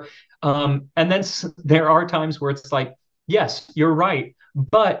whatever. And then there are times where it's like, yes, you're right,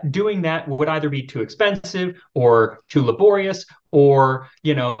 but doing that would either be too expensive or too laborious, or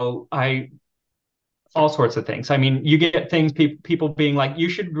I all sorts of things. I mean, you get things people being like, you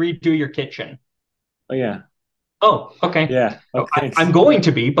should redo your kitchen. Oh yeah. Oh, okay. Yeah. Oh, I'm thanks. going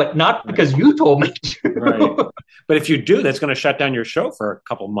to be, but not Right. because you told me Right. to. But if you do, that's going to shut down your show for a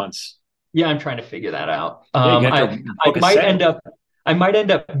couple months. Yeah, I'm trying to figure that out. Yeah, you have to I book a might set. end up I might end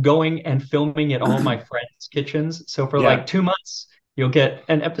up going and filming at all my friends' kitchens. So for Yeah, like 2 months, you'll get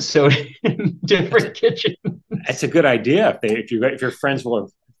an episode in that's a, different kitchens. that's a good idea. If your friends will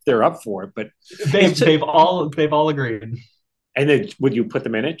they're up for it. But they've all agreed. and then would you put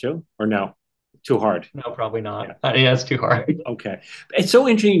them in it too, or no? Too hard. No, probably not. Yeah. Yeah, it's too hard. Okay. It's so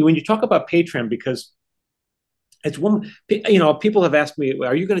interesting when you talk about Patreon because it's one, people have asked me,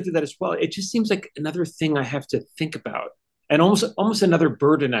 are you going to do that as well? It just seems like another thing I have to think about and almost another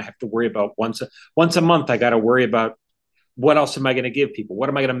burden I have to worry about once a month. I got to worry about what else am I going to give people? What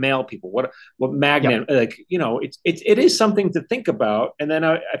am I going to mail people? What magnet? Yep. Like, it is something to think about. And then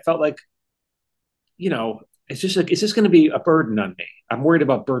I felt like, it's just like, is this going to be a burden on me? I'm worried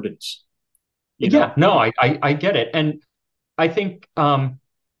about burdens. Yeah, no, I get it. And I think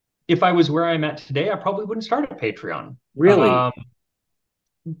if I was where I'm at today, I probably wouldn't start a Patreon. Really?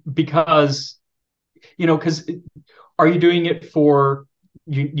 Because, because are you doing it for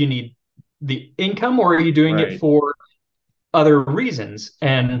you need the income, or are you doing it for other reasons?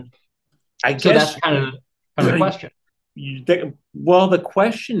 And I guess that's kind of the question. Well, the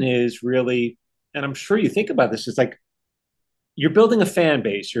question is really, and I'm sure you think about this, it's like you're building a fan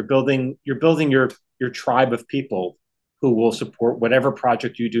base, you're building your tribe of people who will support whatever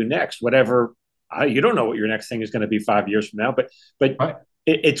project you do next, whatever. You don't know what your next thing is going to be 5 years from now, but right.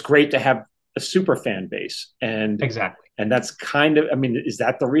 It's great to have a super fan base, and exactly. And that's kind of, I mean, is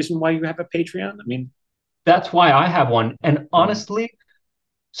that the reason why you have a Patreon? I mean, that's why I have one. And honestly,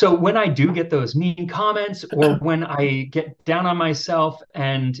 so when I do get those mean comments, or when I get down on myself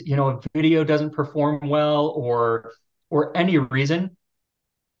and, a video doesn't perform well, or any reason,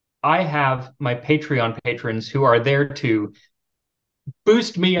 I have my Patreon patrons who are there to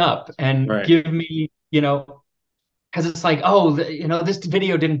boost me up and give me, because it's like, oh, this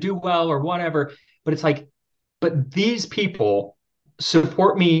video didn't do well or whatever. But it's like, but these people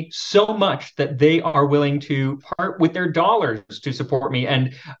support me so much that they are willing to part with their dollars to support me,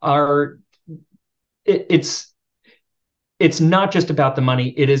 and it's not just about the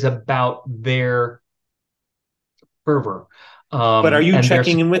money. It is about their fervor. But are you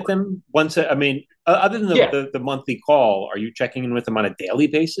checking in with them once? Other than the monthly call, are you checking in with them on a daily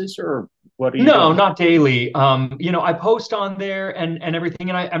basis, or what are you doing? Not daily. I post on there and everything,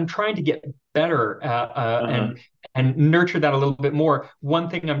 and I'm trying to get better and nurture that a little bit more. One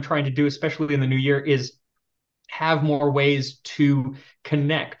thing I'm trying to do, especially in the new year, is have more ways to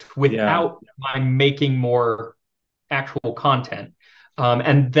connect without my making more actual content.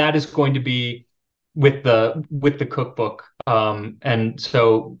 And that is going to be with the cookbook. And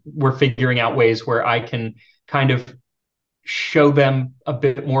so we're figuring out ways where I can kind of show them a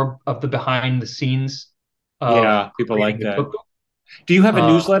bit more of the behind the scenes. People like that. Cookbook. Do you have a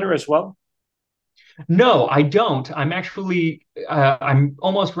newsletter as well? No, I don't. I'm actually, I'm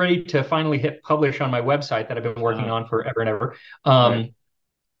almost ready to finally hit publish on my website that I've been working on forever and ever.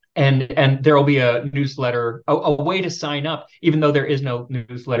 And there will be a newsletter, a way to sign up, even though there is no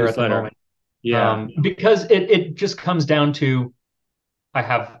newsletter at the moment. Yeah. Because it just comes down to, I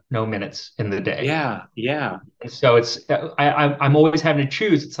have no minutes in the day. Yeah. And so I'm always having to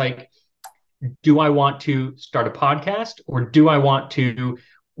choose. It's like, do I want to start a podcast, or do I want to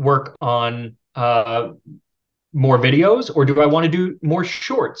work on more videos, or do I want to do more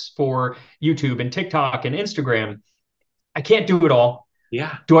shorts for YouTube and TikTok and Instagram? I can't do it all.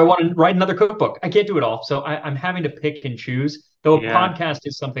 Yeah. Do I want to write another cookbook? I can't do it all. So I'm having to pick and choose, though a podcast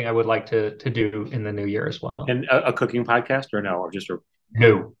is something I would like to do in the new year as well. And a cooking podcast, or no, or just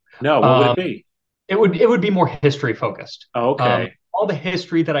No. What would it be? It would be more history focused. Oh, okay. All the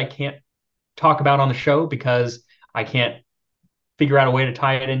history that I can't talk about on the show because I can't figure out a way to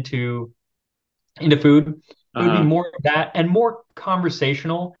tie it into food. It would be more of that, and more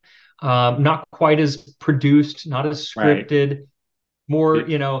conversational, not quite as produced, not as scripted, more,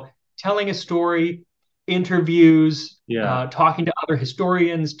 telling a story, interviews, talking to other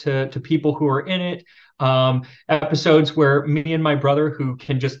historians, to people who are in it, episodes where me and my brother, who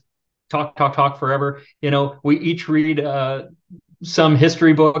can just talk forever, we each read some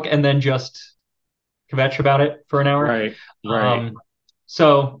history book and then just kvetch about it for an hour. Right.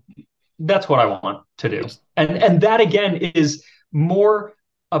 So that's what I want to do. And that, again, is more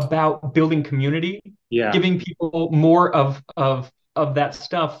about building community, giving people more of that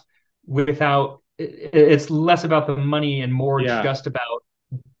stuff without, it's less about the money and more just about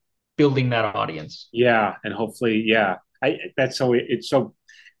building that audience. Yeah. And hopefully, it's so,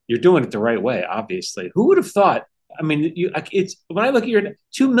 you're doing it the right way, obviously. Who would have thought? I mean, when I look at your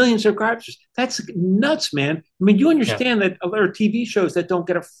 2 million subscribers, that's nuts, man. I mean, you understand that there are TV shows that don't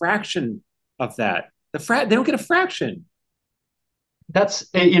get a fraction of that. They don't get a fraction. That's,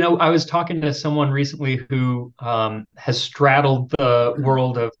 I was talking to someone recently who has straddled the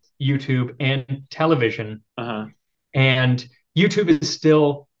world of YouTube and television. And YouTube is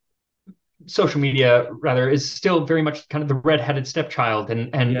still social media rather is still very much kind of the redheaded stepchild, and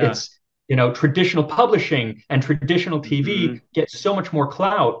Yeah. it's traditional publishing and traditional Hmm. TV gets so much more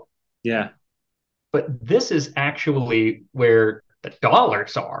clout, Yeah. but this is actually where the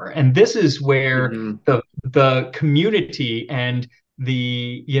dollars are, and this is where Hmm. the community and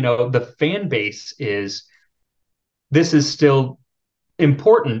the fan base is. This is still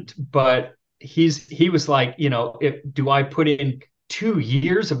important, but he was like, if do I put in 2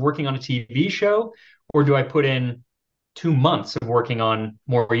 years of working on a TV show, or do I put in 2 months of working on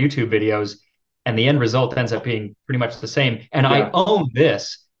more YouTube videos? And the end result ends up being pretty much the same. And I Yeah. own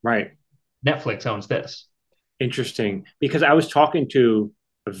this. Right. Netflix owns this. Interesting. Because I was talking to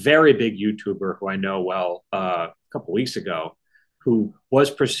a very big YouTuber who I know well a couple weeks ago, who was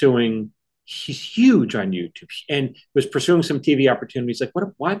pursuing. He's huge on YouTube and was pursuing some TV opportunities. Like,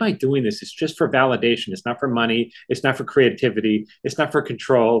 why am I doing this? It's just for validation. It's not for money. It's not for creativity. It's not for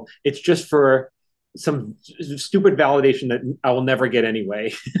control. It's just for some stupid validation that I will never get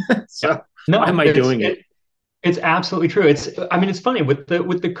anyway. Yeah. So why No, am I doing it? it's absolutely true. I mean, it's funny with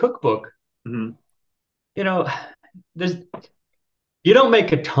the cookbook, Mm-hmm. you know, there's you don't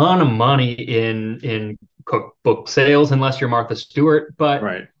make a ton of money in cookbook sales unless you're Martha Stewart. But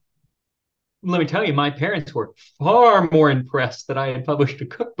Right. let me tell you, my parents were far more impressed that I had published a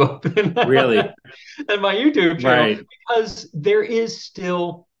cookbook than, Really. than my YouTube channel, Right. because there's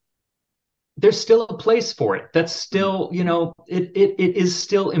still a place for it. That's Mm-hmm. still, it is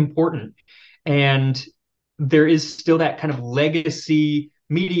still important. And there is still that kind of legacy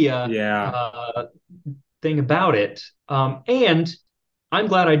media Yeah. thing about it. And I'm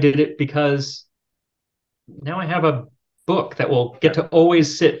glad I did it, because now I have a book that will get Yeah. to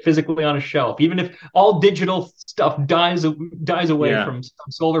always sit physically on a shelf. Even if all digital stuff dies away Yeah. from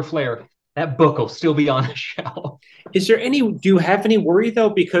solar flare, that book will still be on the shelf. Is there any, do you have any worry though?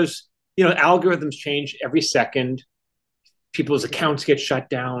 Because, algorithms change every second. People's accounts get shut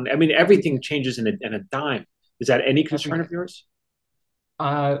down. I mean, everything changes in a dime. Is that any concern of Everything. yours?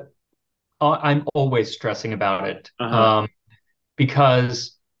 Uh, I'm always stressing about it, Uh huh.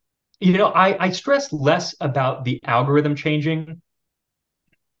 because I stress less about the algorithm changing,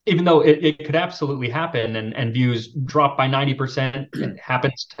 even though it could absolutely happen, and views drop by 90%. It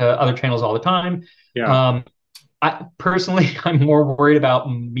happens to other channels all the time. Yeah. Um, I personally, I'm more worried about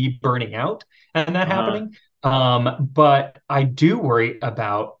me burning out and that Uh huh. happening. But I do worry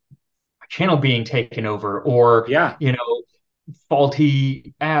about my channel being taken over, or Yeah.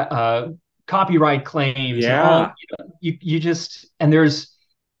 faulty copyright claims, and all. Yeah. You just, and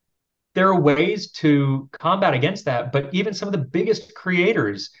there are ways to combat against that, but even some of the biggest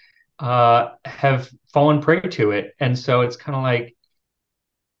creators have fallen prey to it, and so it's kind of like,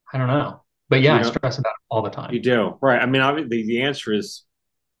 I don't know. But yeah, You I know, stress about it all the you time. do. Right. I mean, obviously, the answer is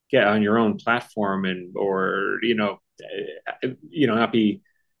get on your own platform and, or, not be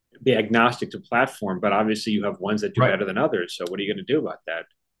agnostic to platform, but obviously you have ones that do Right. better than others. So what are you going to do about that?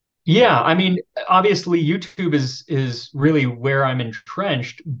 Yeah. Yeah, I mean, obviously YouTube is really where I'm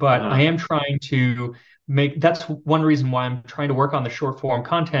entrenched, Uh but I huh. am trying to make that's one reason why I'm trying to work on the short form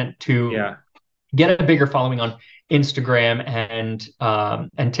content to Yeah. get a bigger following on Instagram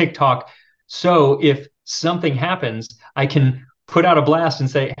and TikTok. So if something happens, I can put out a blast and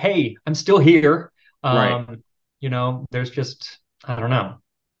say, "Hey, I'm still here." Right. There's just, I don't know.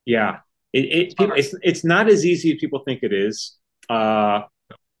 Yeah. It's People, hard. it's not as easy as people think it is. Uh,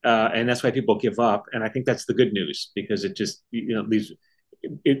 and that's why people give up. And I think that's the good news because it just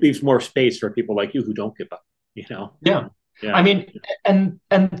leaves more space for people like you who don't give up. You know, Yeah. I yeah, mean, and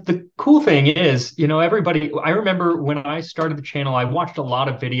the cool thing is, everybody, I remember when I started the channel, I watched a lot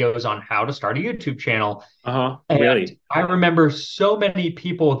of videos on how to start a YouTube channel. uh huh, And really, I remember so many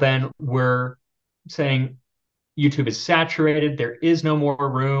people then were saying YouTube is saturated, there is no more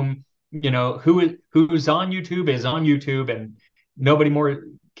room. Who's on YouTube is on YouTube, and nobody more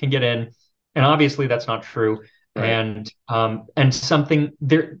can get in. And obviously that's not true. right. And something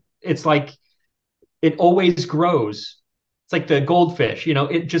there, it's like it always grows. It's like the goldfish,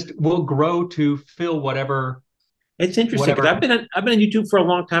 it just will grow to fill It's interesting because whatever. I've been on YouTube for a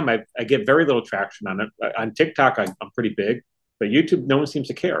long time. I get very little traction on it. On TikTok, I'm pretty big, but YouTube, no one seems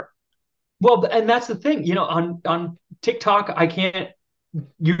to care. Well, and that's the thing, on TikTok, I can't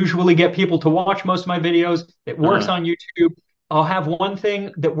usually get people to watch most of my videos. It works Uh, on YouTube. I'll have one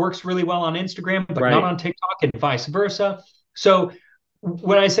thing that works really well on Instagram, but not right, on TikTok, and vice versa. So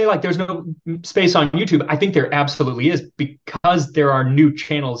when I say like there's no space on YouTube, I think there absolutely is, because there are new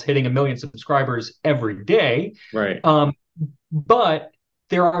channels hitting 1 million subscribers every day. right, Um, but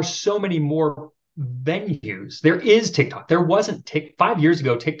there are so many more venues. There is TikTok. There wasn't 5 years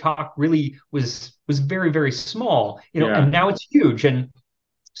ago. TikTok really was very, very small, Yeah. and now it's huge. And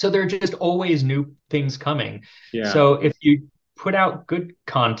so there are just always new things coming. Yeah. So if you put out good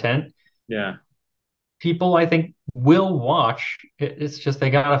content, Yeah. people, I think, will watch. It's just they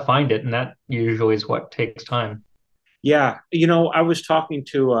gotta find it, and that usually is what takes time. Yeah. I was talking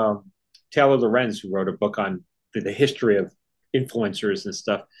to Taylor Lorenz, who wrote a book on the history of influencers and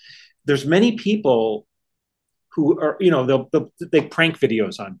stuff. There's many people who are, they prank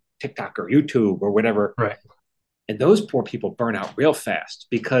videos on TikTok or YouTube or whatever. Right. And those poor people burn out real fast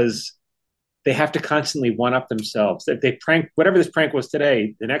because they have to constantly one up themselves. If they prank, whatever this prank was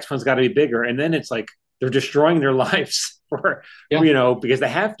today, the next one's got to be bigger. And then it's like they're destroying their lives Yeah. because they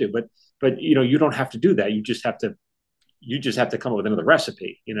have to. But you don't have to do that. You just have to come up with another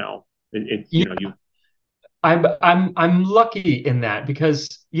recipe. Yeah. I'm lucky in that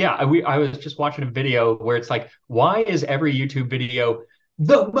because I was just watching a video where it's like, why is every YouTube video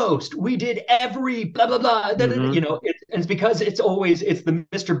the most? We did every blah blah blah. Mm-hmm. It's because it's the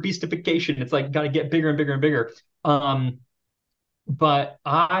Mr. Beastification. It's like got to get bigger and bigger and bigger. But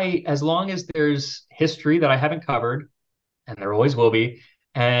as long as there's history that I haven't covered, and there always will be,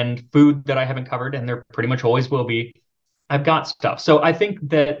 and food that I haven't covered, and there pretty much always will be, I've got stuff. So I think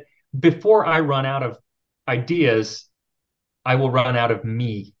that before I run out of ideas, I will run out of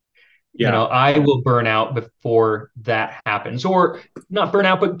me. Yeah. I will burn out before that happens, or not burn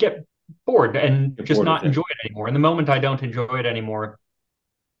out, but get bored and just not enjoy it anymore. And the moment I don't enjoy it anymore,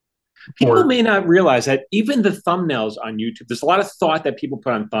 people may not realize that even the thumbnails on YouTube, there's a lot of thought that people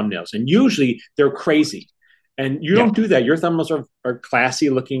put on thumbnails, and usually they're crazy. And you don't do that. Your thumbnails are classy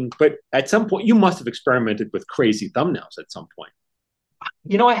looking, but at some point you must have experimented with crazy thumbnails at some point.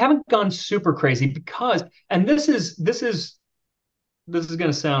 I haven't gone super crazy because, and this is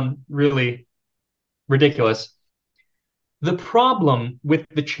going to sound really ridiculous. The problem with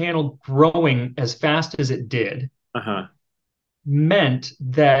the channel growing as fast as it did meant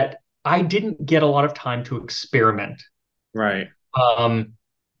that I didn't get a lot of time to experiment. Right.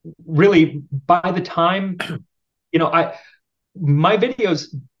 Really, by the time, my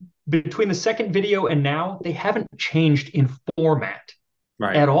videos between the second video and now, they haven't changed in format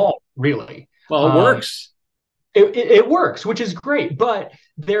at all, really. Well, it works. It works, which is great, but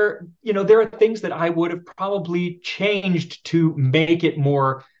there are things that I would have probably changed to make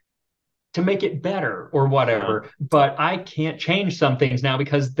it better or whatever. But I can't change some things now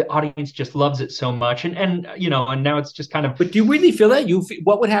because the audience just loves it so much, and now it's just kind of. But do you really feel that?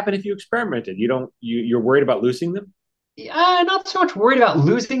 What would happen if you experimented? You're worried about losing them? Not so much worried about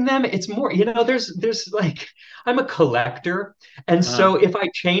losing them. It's more, there's like, I'm a collector. And so if I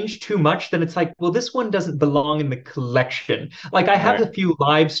change too much, then it's like, well, this one doesn't belong in the collection. Like I have a few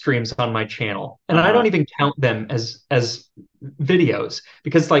live streams on my channel and I don't even count them as videos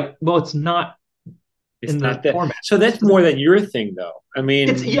because it's not in the format. So that's more than your thing though. I mean,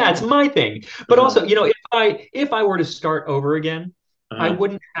 it's my thing. But also, if I were to start over again, I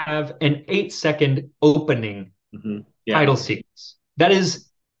wouldn't have an 8-second opening title sequence. That is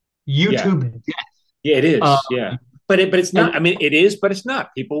YouTube death. Yeah, it is. But it's not. I mean, it is, but it's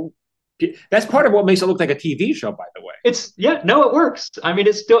not. That's part of what makes it look like a TV show, by the way. It works. I mean,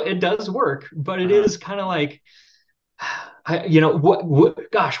 it does work, but it is kind of like, what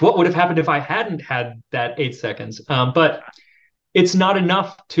would have happened if I hadn't had that 8 seconds? But it's not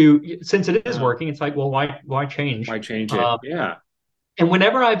enough since it is working. It's like, well, why change? Why change it? And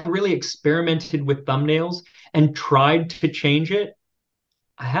whenever I've really experimented with thumbnails and tried to change it,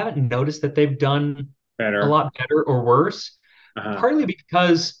 I haven't noticed that they've done a lot better or worse. Partly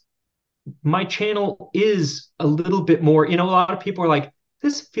because my channel is a little bit more, a lot of people are like,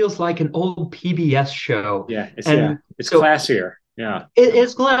 this feels like an old PBS show. Yeah, it's classier. Yeah. It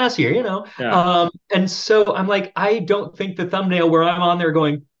is classier, and so I'm like, I don't think the thumbnail where I'm on there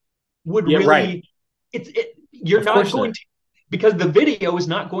going would really, right. You're not going to, because the video is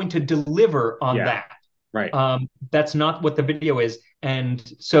not going to deliver on that. Right. That's not what the video is. And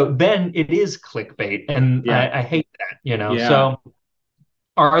so then it is clickbait. And I hate that, So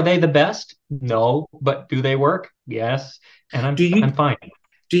are they the best? No. But do they work? Yes. And I'm fine.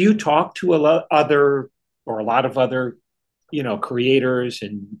 Do you talk to a lot of other, creators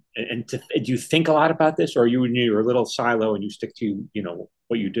and do you think a lot about this, or are you in your little silo and you stick to,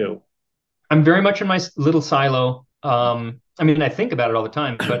 what you do? I'm very much in my little silo. I mean, I think about it all the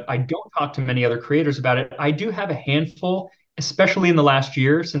time, but I don't talk to many other creators about it. I do have a handful, especially in the last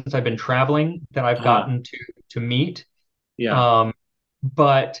year since I've been traveling, that I've gotten to meet. Yeah.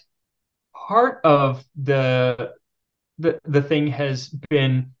 But part of the thing has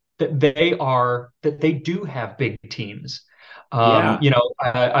been that they do have big teams. Yeah.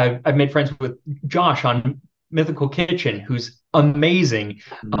 I've made friends with Josh on Mythical Kitchen, who's amazing,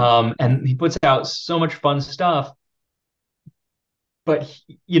 Mhm. and he puts out so much fun stuff. But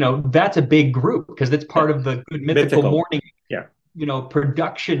that's a big group because that's part of the Good Mythical Mythical. Morning, Yeah.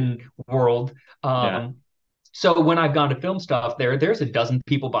 production world. Yeah. So when I've gone to film stuff there's a dozen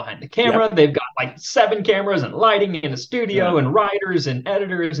people behind the camera. Yep. They've got like 7 cameras and lighting in a Yeah. studio and writers and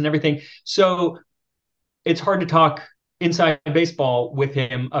editors and everything. So it's hard to talk inside baseball with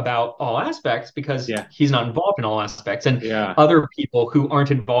him about all aspects because Yeah. he's not involved in all aspects, and Yeah. other people who aren't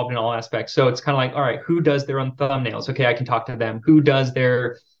involved in all aspects. So it's kind of like, all right, who does their own thumbnails? Okay, I can talk to them. Who does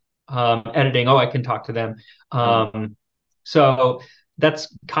their editing? Oh, I can talk to them. Mm. So that's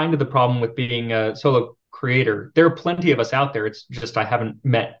kind of the problem with being a solo creator. There are plenty of us out there. It's just I haven't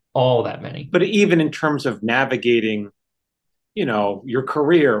met all that many. But even in terms of navigating, your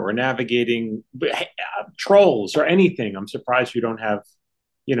career or navigating trolls or anything, I'm surprised you don't have,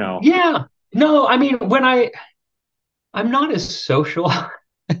 Yeah. No, I mean, I'm not as social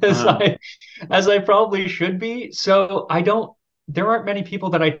as uh, I probably should be. So there aren't many people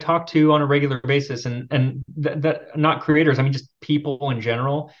that I talk to on a regular basis, and that not creators. I mean, just people in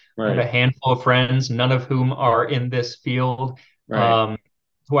general. I have a right, handful of friends, none of whom are in this field, right. um,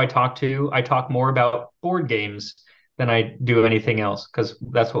 who I talk to. I talk more about board games than I do anything else because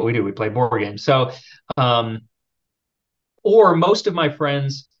that's what we do. We play board games. So, um, or most of my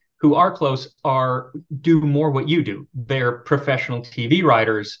friends who are close do more what you do. They're professional TV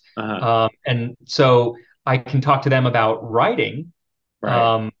writers, Uh-huh. and so I can talk to them about writing,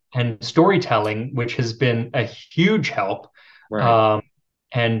 Right, and storytelling, which has been a huge help. right. Um,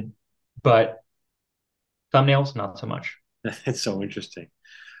 and but thumbnails, not so much. It's so interesting.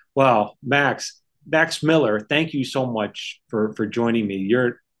 Well, Max Miller, thank you so much for joining me.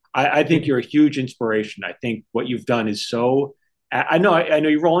 I think you're a huge inspiration. I think what you've done is so. I know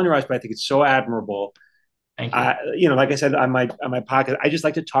you're rolling your eyes, but I think it's so admirable. Thank you. Like I said on my podcast, I just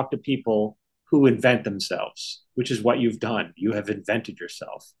like to talk to people who invent themselves, which is what you've done. You have invented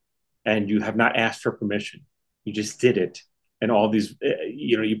yourself, and you have not asked for permission. You just did it, and all these,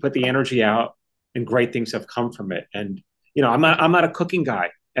 you put the energy out, and great things have come from it. And I'm not a cooking guy,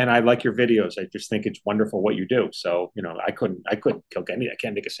 and I like your videos. I just think it's wonderful what you do. So I couldn't cook any. I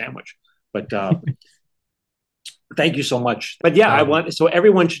can't make a sandwich, but thank you so much. But yeah, I Um, want so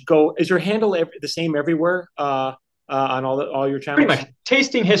everyone should go. Is your handle the same everywhere on all your Pretty channels? much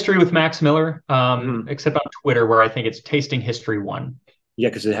tasting history with Max Miller, Mm-hmm. except on Twitter where I think it's tasting history one. Yeah,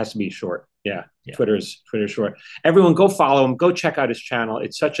 because it has to be short. Yeah, Yeah. Twitter's short. Everyone, go follow him. Go check out his channel.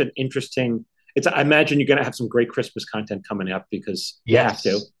 It's such an interesting. I imagine you're going to have some great Christmas content coming up because you have to.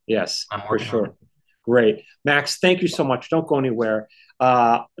 Yes, Yes, I'm for working on it. sure. Great, Max. Thank you so much. Don't go anywhere.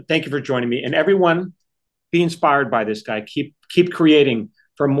 Thank you for joining me, and everyone, be inspired by this guy. Keep creating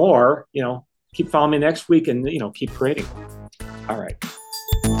for more. Keep following me next week, and keep creating. All right.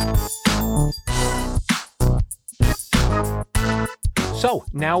 So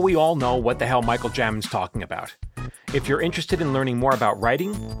now we all know what the hell Michael Jammon's talking about. If you're interested in learning more about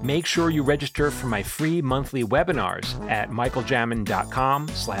writing, make sure you register for my free monthly webinars at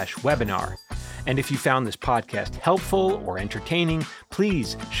michaeljamin.com/webinar. And if you found this podcast helpful or entertaining,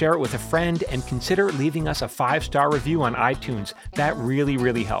 please share it with a friend and consider leaving us a 5-star review on iTunes. That really,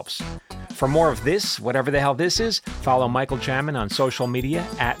 really helps. For more of this, whatever the hell this is, follow Michael Jamin on social media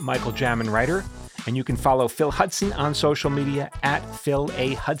at Michael Jamin Writer. And you can follow Phil Hudson on social media at Phil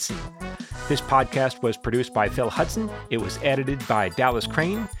A. Hudson. This podcast was produced by Phil Hudson. It was edited by Dallas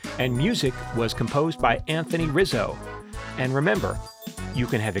Crane. And music was composed by Anthony Rizzo. And remember, you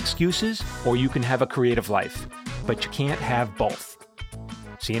can have excuses or you can have a creative life, but you can't have both.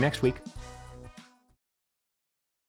 See you next week.